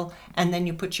material, and then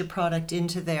you put your product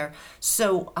into there.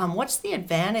 So what's the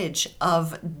advantage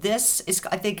of this?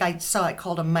 I think I saw it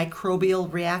called a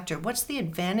microbial reactor. What's the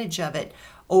advantage of it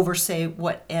over, say,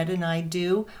 what Ed and I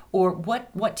do? Or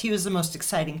what to you is the most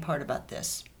exciting part about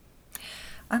this?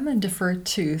 I'm going to defer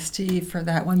to Steve for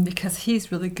that one because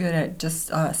he's really good at just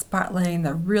spotlighting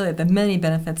the many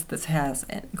benefits this has.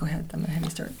 And go ahead, I'm going to have you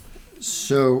start.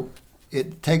 So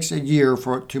it takes a year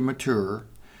for it to mature.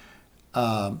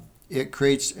 It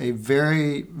creates a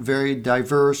very, very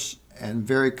diverse and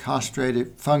very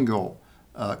concentrated fungal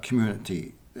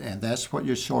community, and that's what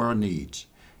your soil needs.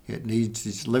 It needs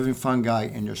these living fungi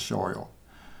in your soil.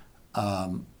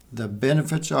 The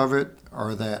benefits of it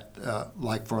are that,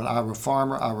 like for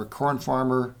our corn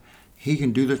farmer, he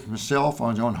can do this himself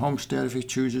on his own homestead if he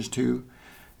chooses to,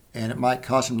 and it might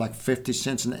cost him like 50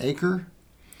 cents an acre.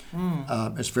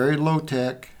 It's very low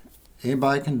tech.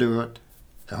 Anybody can do it.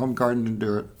 A home garden can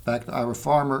do it. Back to our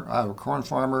corn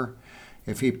farmer,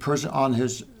 if he puts it on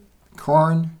his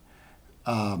corn,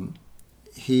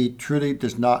 he truly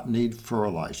does not need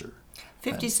fertilizer.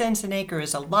 50 cents an acre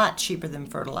is a lot cheaper than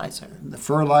fertilizer. The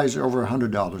fertilizer over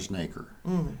 $100 an acre.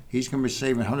 He's going to be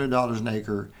saving $100 an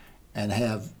acre and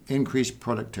have increased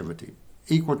productivity,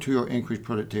 equal to or increased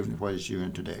productivity what he's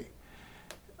doing today.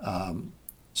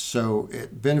 So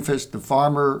it benefits the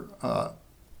farmer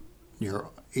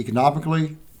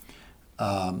economically.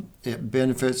 It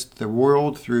benefits the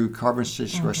world through carbon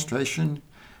sequestration.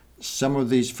 Some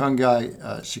of these fungi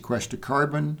sequester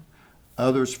carbon.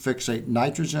 Others fixate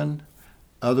nitrogen.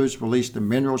 Others release the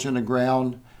minerals in the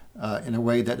ground in a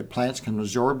way that the plants can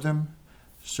absorb them.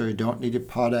 So you don't need the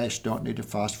potash, don't need the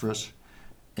phosphorus.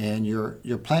 And your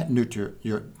plant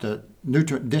the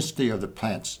nutrient density of the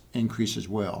plants increases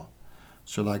well.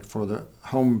 So like for the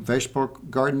home vegetable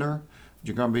gardener,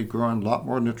 you're going to be growing a lot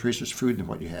more nutritious food than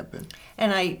what you have been.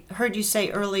 And I heard you say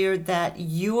earlier that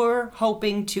you're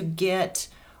hoping to get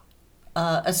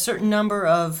a certain number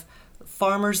of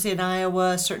farmers in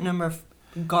Iowa, a certain number of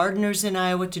gardeners in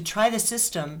Iowa to try the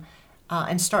system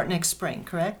and start next spring,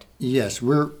 correct? Yes,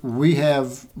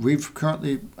 we've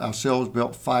currently ourselves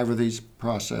built 5 of these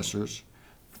processors,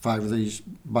 5 of these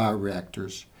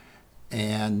bioreactors,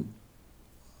 and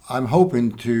I'm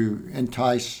hoping to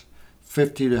entice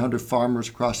 50 to 100 farmers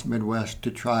across the Midwest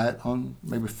to try it on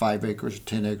maybe 5 acres,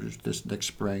 10 acres this next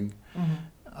spring.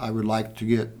 I would like to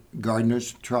get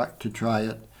gardeners to try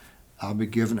it. I'll be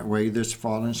giving it away this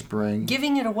fall and spring.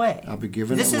 Giving it away? I'll be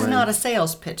giving it away. This is not a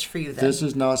sales pitch for you then? This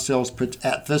is not a sales pitch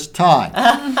at this time.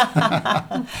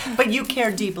 But you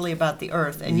care deeply about the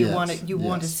earth, and Yes, you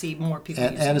want to see more people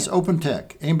using it. And it's open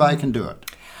tech. Anybody can do it.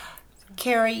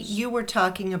 Kari, you were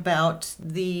talking about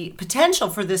the potential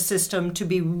for this system to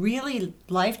be really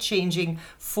life-changing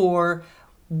for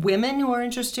women who are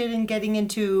interested in getting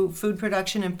into food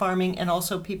production and farming, and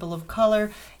also people of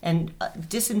color and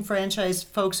disenfranchised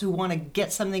folks who want to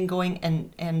get something going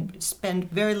and spend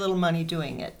very little money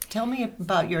doing it. Tell me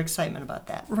about your excitement about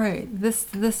that. Right.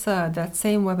 That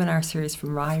same webinar series from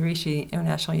Maharishi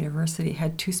International University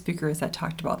had 2 speakers that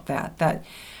talked about that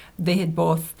they had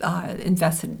both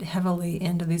invested heavily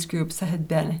into these groups that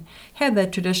had the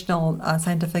traditional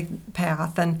scientific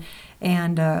path, and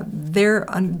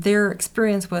their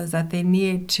experience was that they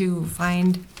needed to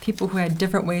find people who had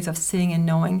different ways of seeing and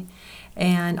knowing.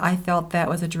 And I felt that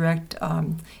was a direct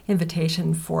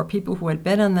invitation for people who had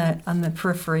been on the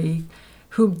periphery,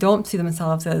 who don't see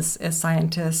themselves as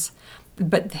scientists,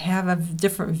 but have a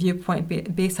different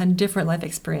viewpoint based on different life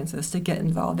experiences to get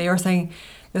involved. They were saying,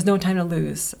 there's no time to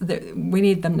lose. We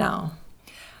need them now.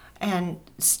 And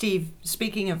Steve,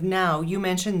 speaking of now, you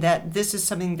mentioned that this is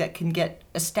something that can get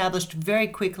established very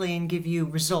quickly and give you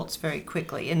results very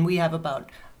quickly. And we have about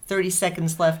 30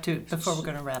 seconds left before we're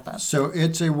going to wrap up. So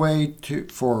it's a way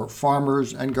for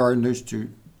farmers and gardeners to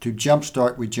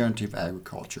jumpstart regenerative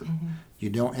agriculture. You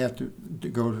don't have to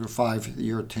go to a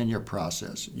 5-year or 10-year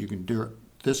process. You can do it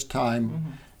this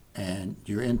time, and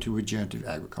you're into regenerative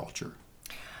agriculture.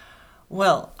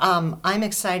 Well, I'm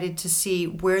excited to see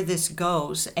where this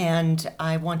goes, and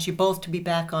I want you both to be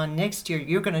back on next year.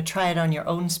 You're going to try it on your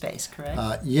own space,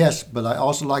 correct? Yes, but I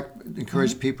also like to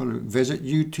encourage people to visit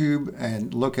YouTube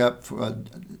and look up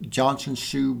Johnson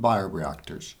Sioux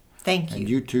bioreactors. Thank you. And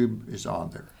YouTube is on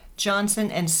there. Johnson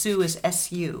and Sioux is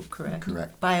SU, correct?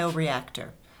 Correct. Bioreactor.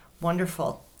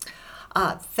 Wonderful.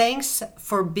 Thanks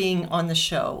for being on the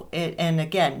show. And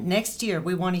again, next year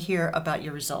we want to hear about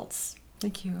your results.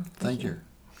 Thank you. Thank you.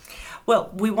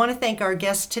 Well, we want to thank our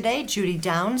guests today, Judy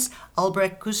Downs,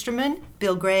 Albrecht Kustermann,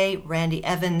 Bill Gray, Randy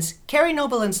Evans, Kari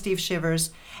Noble, and Steve Shivvers.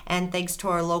 And thanks to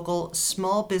our local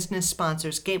small business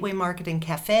sponsors, Gateway Market and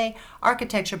Cafe,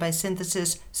 Architecture by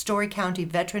Synthesis, Story County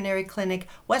Veterinary Clinic,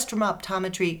 Western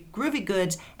Optometry, Groovy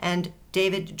Goods, and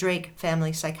David Drake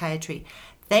Family Psychiatry.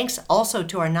 Thanks also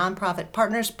to our nonprofit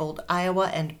partners, Bold, Iowa,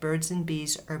 and Birds and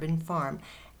Bees Urban Farm.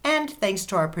 And thanks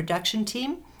to our production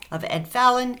team of Ed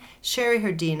Fallon, Sherry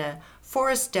Herdina,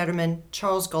 Forrest Detterman,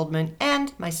 Charles Goldman,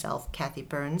 and myself, Kathy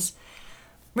Byrnes.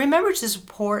 Remember to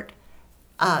support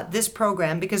this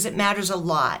program because it matters a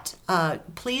lot.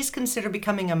 Please consider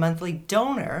becoming a monthly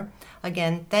donor.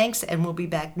 Again, thanks, and we'll be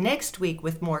back next week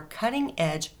with more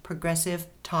cutting-edge progressive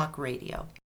talk radio.